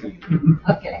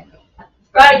right, okay.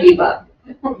 Try to keep up.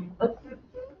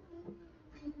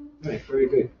 Right, very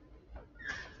good.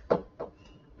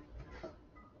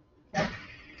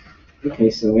 Okay,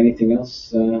 so anything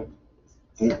else?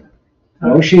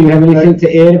 Moshe, you have anything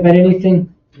to add about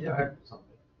anything? Yeah, I have something.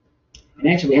 And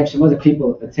actually, we have some other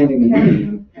people attending the meeting.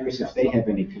 I'm curious if they have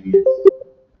any comments.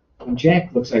 And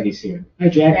Jack looks like he's here. Hi,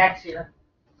 Jack. Jack's here.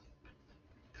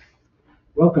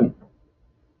 Welcome.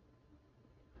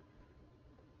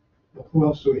 Well, who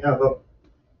else do we have up?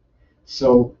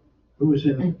 So, Who is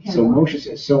in? so Moshe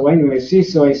says, so anyway, I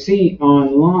see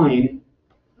online,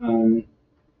 on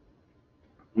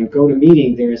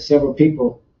GoToMeeting, there are several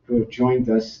people who have joined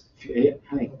us.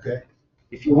 Hi. Okay.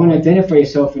 If you want to identify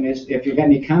yourself in this, if you've got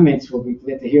any comments, we'll be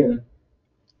glad to hear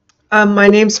them. My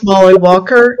name's Molly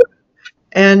Walker,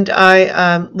 and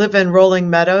I live in Rolling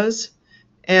Meadows,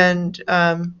 and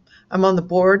I'm on the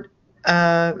board,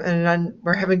 and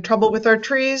we're having trouble with our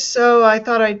trees, so I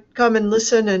thought I'd come and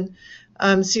listen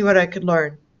and see what I could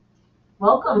learn.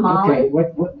 Welcome, Molly. Okay,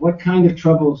 what kind of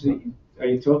troubles are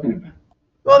you talking about?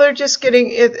 Well, they're just getting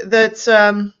it. That's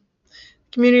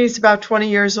community's about 20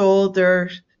 years old.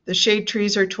 The shade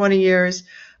trees are 20 years.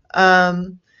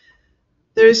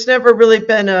 There's never really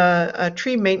been a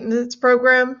tree maintenance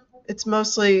program. It's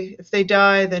mostly if they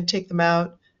die, then take them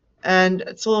out, and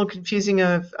it's a little confusing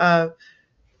of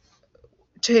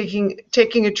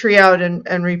taking a tree out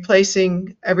and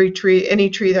replacing every tree. Any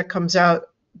tree that comes out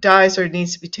dies or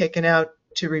needs to be taken out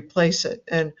to replace it,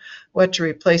 and what to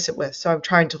replace it with. So I'm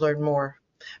trying to learn more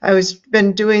I was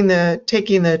been taking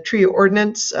the tree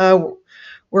ordinance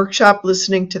workshop,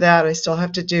 listening to that. I still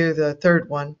have to do the third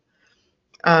one.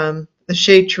 The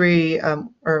shade tree,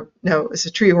 it's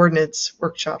the tree ordinance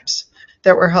workshops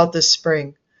that were held this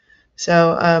spring.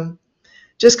 So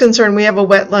just concerned, we have a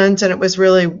wetlands and it was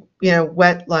really,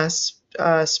 wet last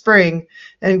spring,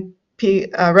 and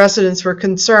residents were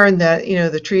concerned that,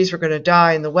 the trees were going to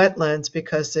die in the wetlands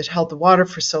because it held the water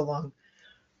for so long.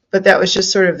 But that was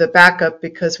just sort of the backup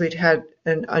because we'd had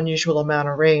an unusual amount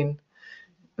of rain.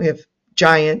 We have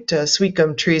giant sweet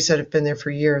gum trees that have been there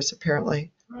for years,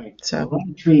 apparently. Right. So a lot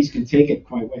of trees can take it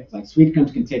quite wet. Like sweet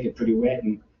gums can take it pretty wet,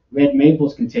 and red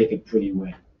maples can take it pretty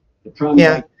wet. The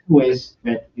problem is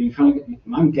that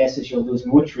my guess is you'll lose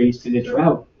more trees to the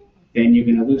drought than you're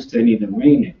going to lose to any of the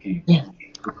rain that came. Yeah.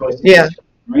 Because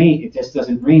it just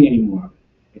doesn't rain anymore.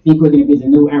 I think we're going to be the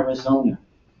new Arizona.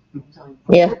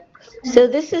 Yeah. So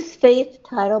this is Faith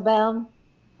Teitelbaum.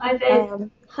 Hi, Faith.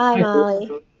 Hi, Molly.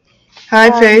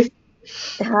 Hi, Faith.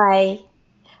 Hi.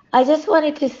 I just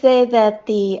wanted to say that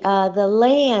the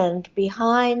land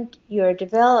behind your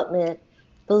development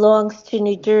belongs to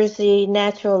New Jersey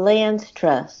Natural Lands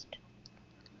Trust.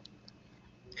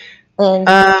 And,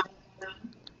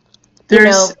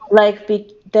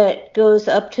 that goes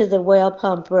up to the Whale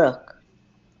Pond Brook.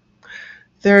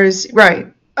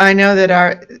 Right. I know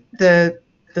that the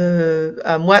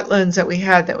wetlands that we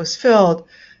had that was filled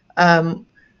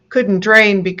couldn't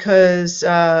drain because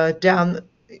down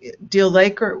Deal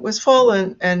Lake was full,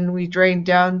 and we drained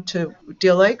down to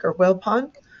Deal Lake or Whale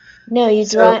Pond. No, you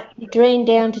drain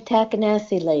down to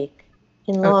Tackanassie Lake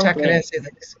in Long Branch. Tackanassie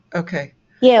Lake. Okay.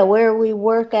 Yeah, where we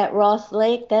work at Ross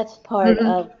Lake, that's part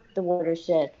of the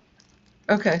watershed.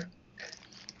 Okay.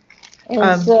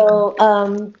 And so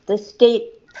the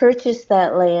state purchased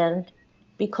that land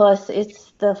because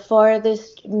it's the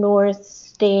farthest north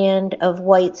stand of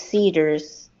white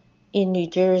cedars in New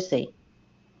Jersey.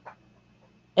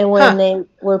 And when they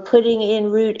were putting in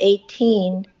Route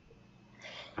 18,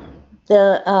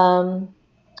 the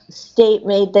state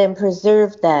made them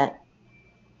preserve that.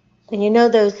 And you know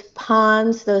those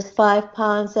ponds, those 5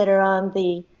 ponds that are on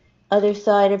the other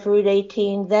side of Route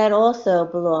 18, that also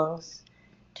belongs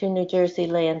to New Jersey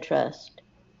Land Trust.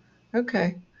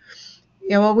 Okay.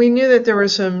 Yeah, well, we knew that there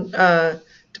was some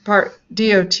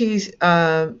DOT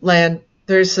land.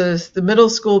 There's the middle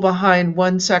school behind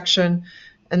one section,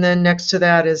 and then next to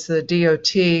that is the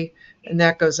DOT, and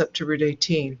that goes up to Route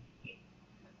 18.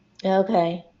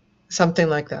 Okay. Something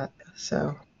like that.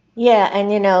 So. Yeah,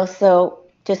 and so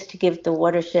just to give the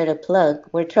watershed a plug,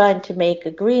 we're trying to make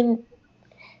a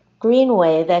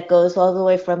greenway that goes all the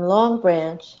way from Long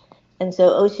Branch, and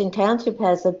so Ocean Township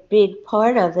has a big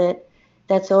part of it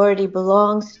that's already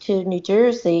belongs to New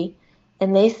Jersey,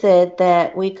 and they said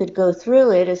that we could go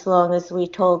through it as long as we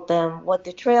told them what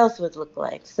the trails would look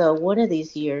like. So one of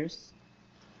these years,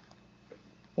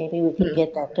 maybe we could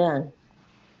get that done.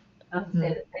 I'll say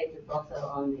that Faith is also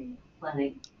on the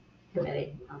planning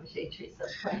committee, on the Shade Tree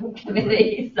Planning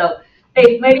Committee. So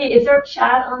Faith, maybe, is there a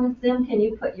chat on the Zoom? Can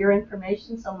you put your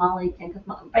information so Molly can,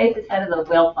 because Faith is head of the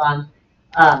Whale Pond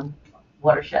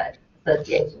Watershed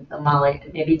Association. So Molly,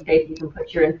 maybe Faith, you can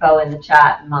put your info in the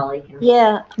chat and Molly can.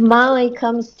 Yeah, Molly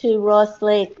comes to Ross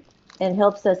Lake and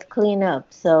helps us clean up,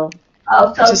 so.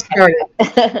 Oh, so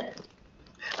okay.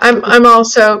 I'm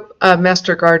also a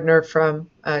master gardener from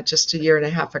just a year and a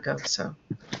half ago, so.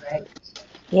 Right.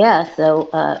 Yeah,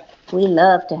 so we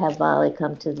love to have Molly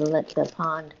come to the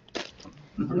pond.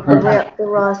 The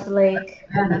Ross Lake.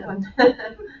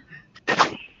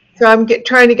 So I'm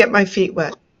trying to get my feet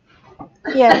wet.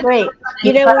 Yeah, great.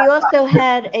 We also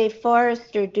had a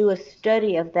forester do a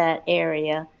study of that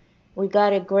area. We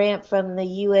got a grant from the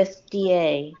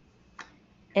USDA,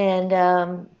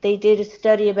 and they did a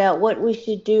study about what we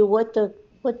should do, what the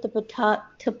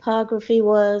topography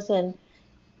was, and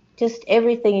just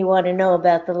everything you want to know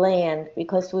about the land,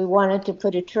 because we wanted to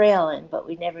put a trail in, but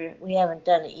we haven't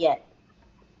done it yet.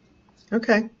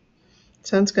 Okay.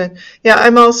 Sounds good. Yeah,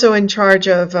 I'm also in charge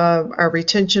of our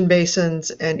retention basins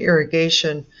and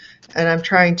irrigation, and I'm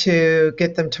trying to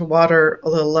get them to water a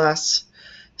lot less,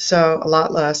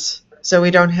 so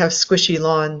we don't have squishy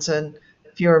lawns and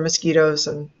fewer mosquitoes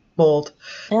and mold.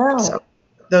 Oh. So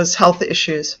those health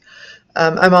issues.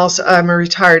 I'm a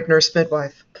retired nurse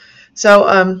midwife.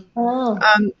 So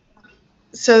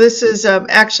so this is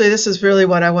actually this is really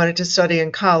what I wanted to study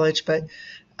in college, but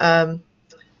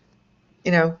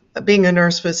being a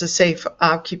nurse was a safe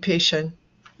occupation.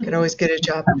 You can always get a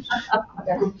job.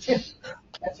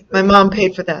 My mom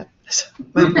paid for that.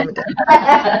 My mom and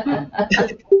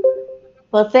dad.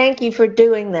 Well, thank you for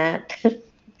doing that.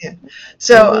 Yeah.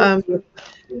 So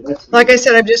Like I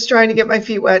said, I'm just trying to get my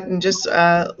feet wet and just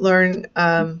learn,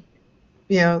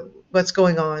 what's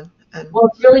going on. And Well,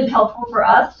 it's really helpful for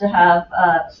us to have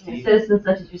citizens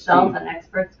such as yourself and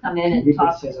experts come in and Read what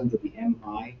it talk, says under the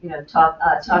MI. talk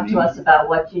to us about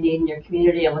what you need in your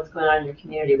community and what's going on in your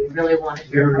community. We really want to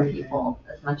hear from people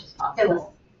as much as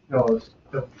possible. Ellis.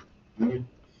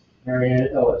 Mary Ann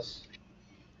Ellis.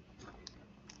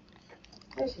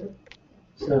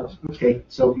 So, Okay,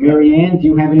 so Mary Ann, do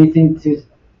you have anything to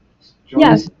join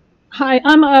Yes. us? Hi,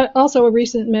 I'm also a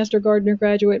recent Master Gardener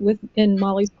graduate in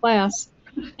Molly's class,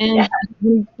 and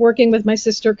I'm working with my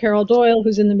sister Carol Doyle,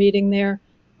 who's in the meeting there,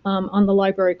 on the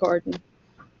library garden.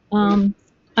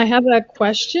 I have a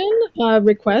question,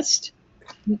 request.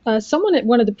 Someone at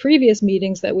one of the previous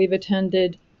meetings that we've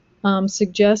attended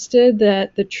suggested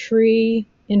that the tree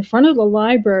in front of the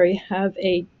library have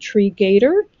a tree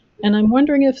gator, and I'm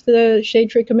wondering if the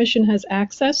Shade Tree Commission has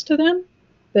access to them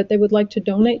that they would like to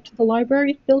donate to the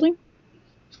library building.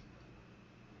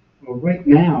 Well, right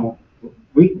now,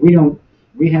 we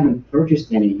haven't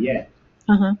purchased any yet.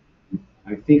 Uh-huh.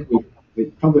 I think the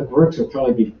Public Works will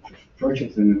probably be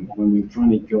purchasing them when we're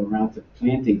trying to go around to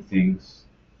planting things.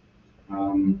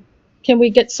 Can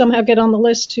we somehow get on the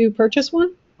list to purchase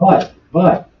one? But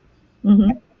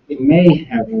Mm-hmm. it may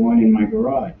have one in my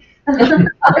garage.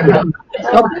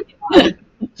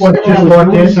 what, I just was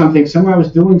walked doing in? something, somewhere I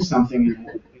was doing something, and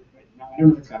I don't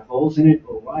know if it's got holes in it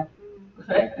or what.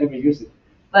 I've never used it.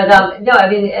 But, no, I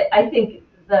mean, I think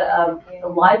the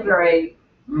library,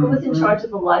 who was in charge of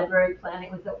the library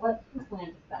planning? Was it, whose land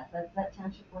is that? That's that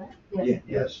township land? Yeah.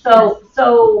 Yes.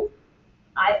 So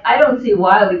I don't see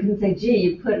why we couldn't say, gee,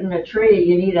 you put in a tree,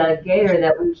 you need a gator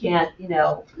that we can't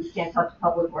talk to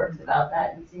Public Works about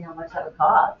that and see how much that would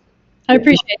cost. I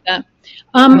appreciate that.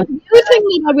 The other thing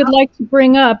that I would like to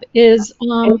bring up is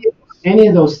Any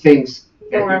of those things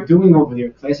that you're doing over there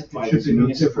classified as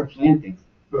municipal planting.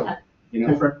 Well, You know,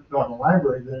 different on the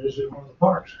library than it is in one of the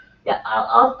parks. Yeah,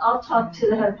 I'll talk to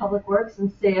the head of Public Works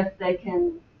and see if they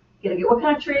can get what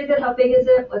kind of tree is it? How big is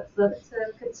it? What's the? It's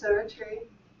a katsura tree,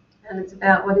 and it's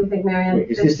about, what do you think, Marianne?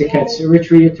 wait, is this the 15? katsura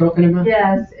tree you're talking about?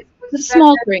 Yes. the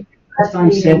small tree. Last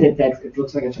time said that it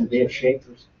looks like it's in bad shape.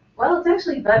 Well, it's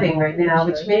actually budding right now,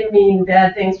 which may mean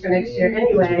bad things for next year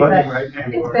anyway, It's budding but right now.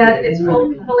 it's bad, it's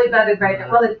fully budded right now.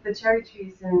 Well, the cherry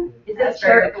trees and. Is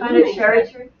it kind of cherry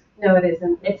tree? No, it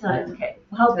isn't. It's not. Okay.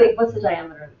 How big? What's the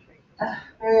diameter of the tree?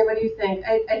 Marianne, what do you think?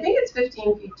 I think it's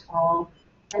 15 feet tall,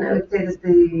 and I would say that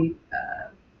the,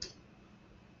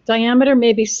 Diameter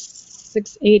maybe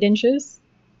 6-8 inches.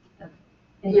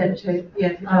 yeah,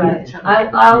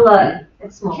 I'll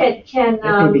it's small. can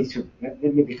That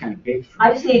may be kind of big.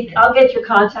 I'll get your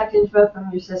contact info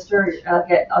from your sister. I'll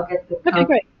get the Okay,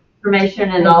 great. information,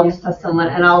 and I'll just tell someone,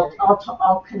 and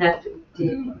I'll connect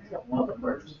to Public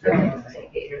Works.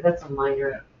 That's a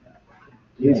minor.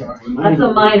 Yeah. That's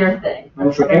a minor thing.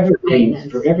 Well, for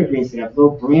evergreens that have low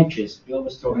branches, Bill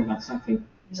was talking about something.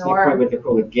 It's not quite what they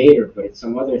call a gator, but it's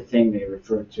some other thing they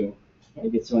refer to.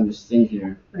 Maybe it's on this thing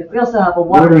here. We also have a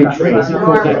watering Watering trays. They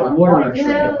call that a watering You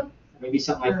tray. know, Maybe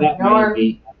something like that might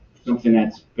be something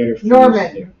that's better for Norman.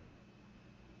 use there.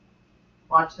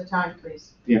 Watch the time,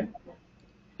 please.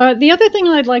 The other thing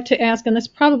I'd like to ask, and this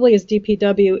probably is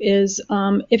DPW, is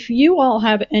if you all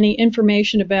have any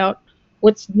information about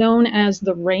what's known as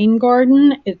the rain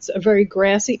garden. It's a very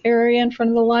grassy area in front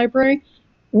of the library.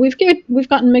 We've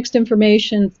gotten mixed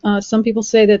information. Some people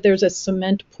say that there's a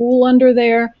cement pool under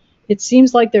there. It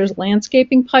seems like there's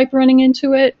landscaping pipe running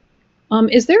into it.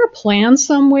 Is there a plan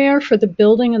somewhere for the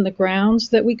building and the grounds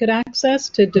that we could access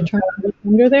to determine what's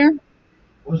under there?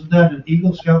 Wasn't that an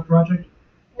Eagle Scout project?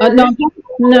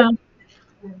 No.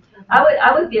 I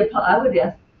would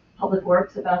ask Public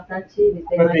Works about that too, if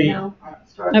they But might know.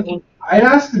 Okay. I'd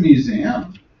ask the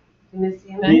museum.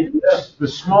 The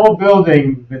small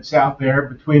building that's out there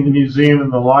between the museum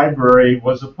and the library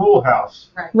was a pool house.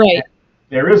 Right.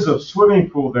 There is a swimming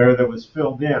pool there that was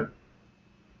filled in.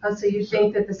 Oh, so you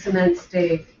think that the cement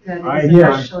stayed, that it's I'm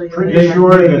actually. pretty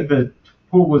sure that the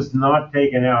pool was not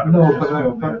taken out. It was No, just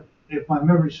filled in. but if my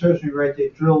memory serves me right, they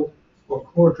drilled, or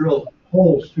core drilled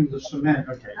holes through the cement,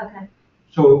 Okay. Okay.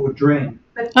 so it would drain.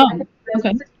 But Oh, I think okay.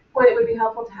 at this point, it would be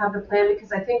helpful to have the plan,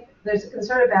 because I think there's a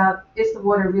concern about, is the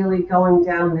water really going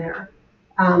down there?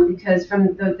 Because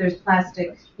there's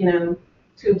plastic,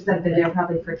 tubes that have been there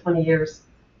probably for 20 years.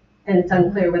 And it's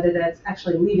unclear whether that's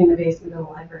actually leaving the basement of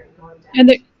the library and going down.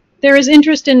 And there is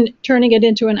interest in turning it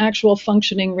into an actual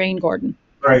functioning rain garden.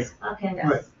 Right. Okay.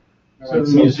 Right. So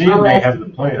the museum may have the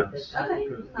plans. Okay.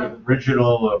 The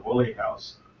original Woolly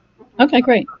House. Okay,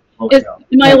 great.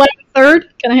 Am I allowed a third?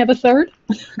 Can I have a third?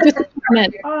 Just a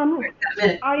comment.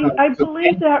 I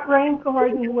believe that rain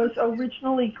garden was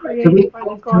originally Can we, created by the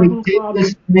can we Garden take Club.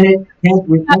 this minute? Ken,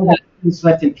 we have minutes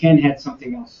left and Ken had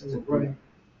something else.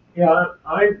 Yeah,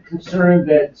 I'm concerned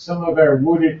that some of our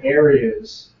wooded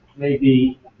areas may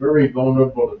be very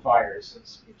vulnerable to fires,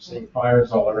 since we've seen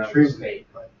fires all around the state.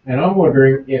 And I'm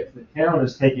wondering if the town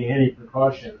is taking any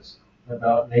precautions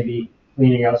about maybe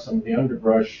cleaning out some of the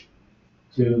underbrush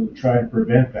to try and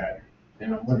prevent that.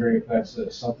 And I'm wondering if that's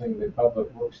something that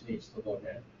Public Works needs to look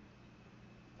at.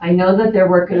 I know that they're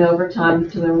working overtime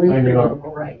doing leaf I know.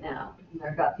 removal right now. And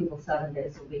they've got people 7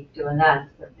 days a week doing that.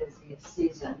 It's their busiest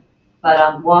season.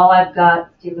 But while I've got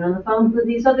Stephen on the phone for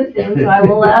these other things, I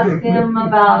will ask him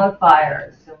about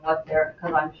fires and what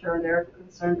because I'm sure they're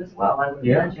concerned as well, I would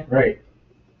imagine. Right.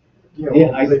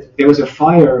 Yeah, there was a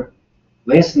fire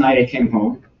last night. I came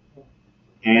home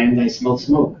and I smelled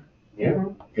smoke. Yeah.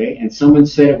 Okay, and someone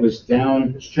said it was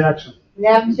down It's Jackson.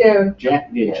 Neptune.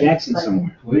 Jackson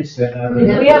somewhere. Police said.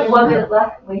 We have 1 minute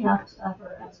left. We have to have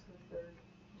her ask her third.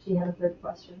 She had a third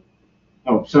question.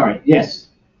 Oh, sorry. Yes.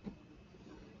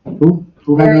 Who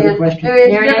had another question?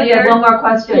 Marianne, you have one more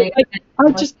question.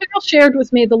 Carol shared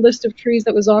with me the list of trees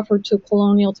that was offered to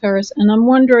Colonial Terrace, and I'm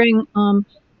wondering,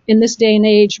 in this day and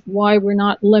age, why we're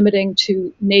not limiting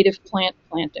to native plant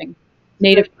planting.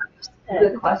 Native.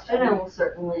 Good question, and we'll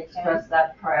certainly express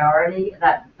that priority.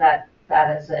 That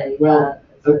is a. Well,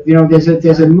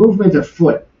 there's a movement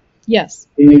afoot. Yes.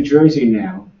 In New Jersey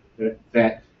now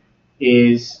that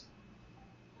is.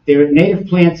 Native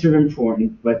plants are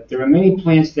important, but there are many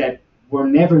plants that were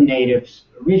never natives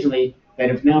originally that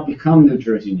have now become New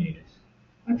Jersey natives.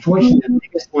 Unfortunately, the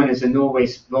biggest one is the Norway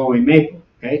maple,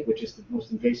 okay, which is the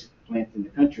most invasive plant in the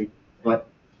country. But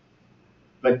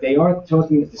they are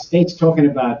talking. The state's talking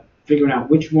about figuring out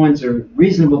which ones are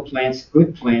reasonable plants,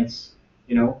 good plants,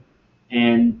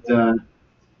 and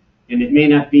it may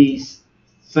not be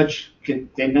such.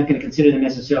 They're not going to consider them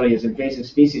necessarily as invasive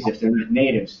species if they're not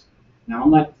natives. Now,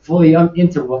 I'm not fully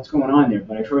into what's going on there,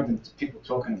 but I've heard people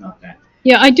talking about that.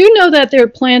 Yeah, I do know that they're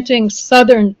planting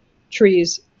southern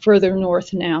trees further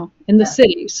north now in the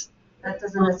cities. That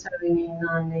doesn't necessarily mean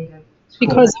non-native.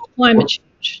 Because of climate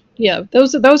change. Yeah,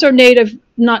 those are native,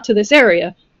 not to this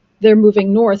area. They're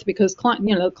moving north because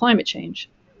climate change.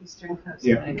 Eastern coast.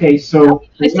 Yeah. Okay. So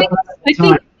I think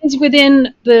it's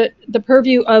within the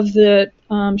purview of the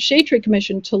Shade Tree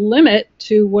Commission to limit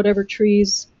to whatever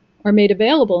trees are made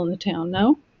available in the town,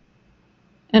 no?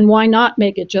 And why not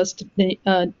make it just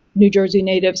New Jersey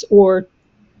natives or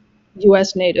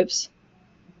U.S. natives?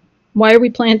 Why are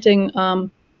we planting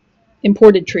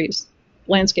imported trees,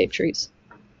 landscape trees?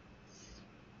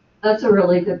 That's a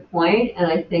really good point, and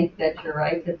I think that you're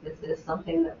right that this is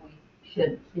something that we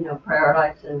should,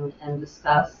 prioritize and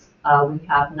discuss. We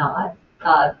have not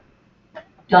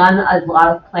done a lot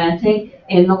of planting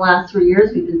in the last 3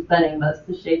 years. We've been spending most of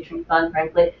the Shade Tree Fund,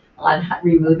 frankly, on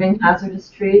removing hazardous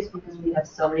trees because we have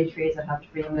so many trees that have to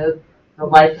be removed for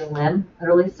life and limb,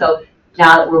 literally. So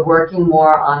now that we're working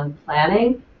more on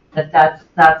planning,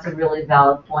 that's a really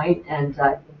valid point, and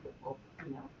I think it will,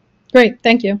 Great,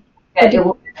 thank you. Yeah, it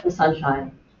will get the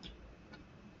sunshine.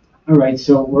 All right,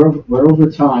 so we're over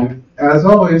time, As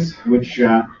always. which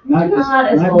not Not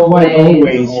as quite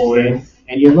always. always,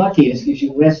 and you're lucky. This gives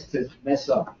you less to mess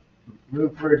up.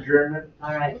 Move for adjournment.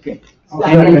 All right. Okay.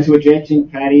 Second to adjourn,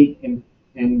 Patty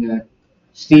and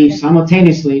Steve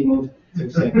simultaneously move to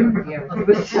second.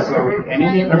 So, and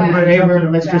in favor,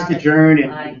 let's just adjourn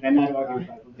and not argue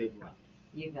about who did what.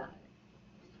 You got it.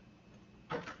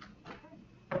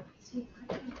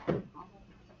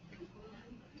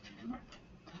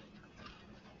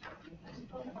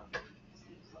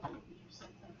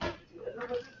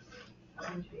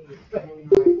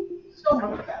 So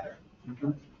much better.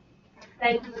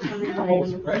 Thank you for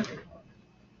coming.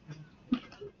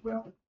 Well.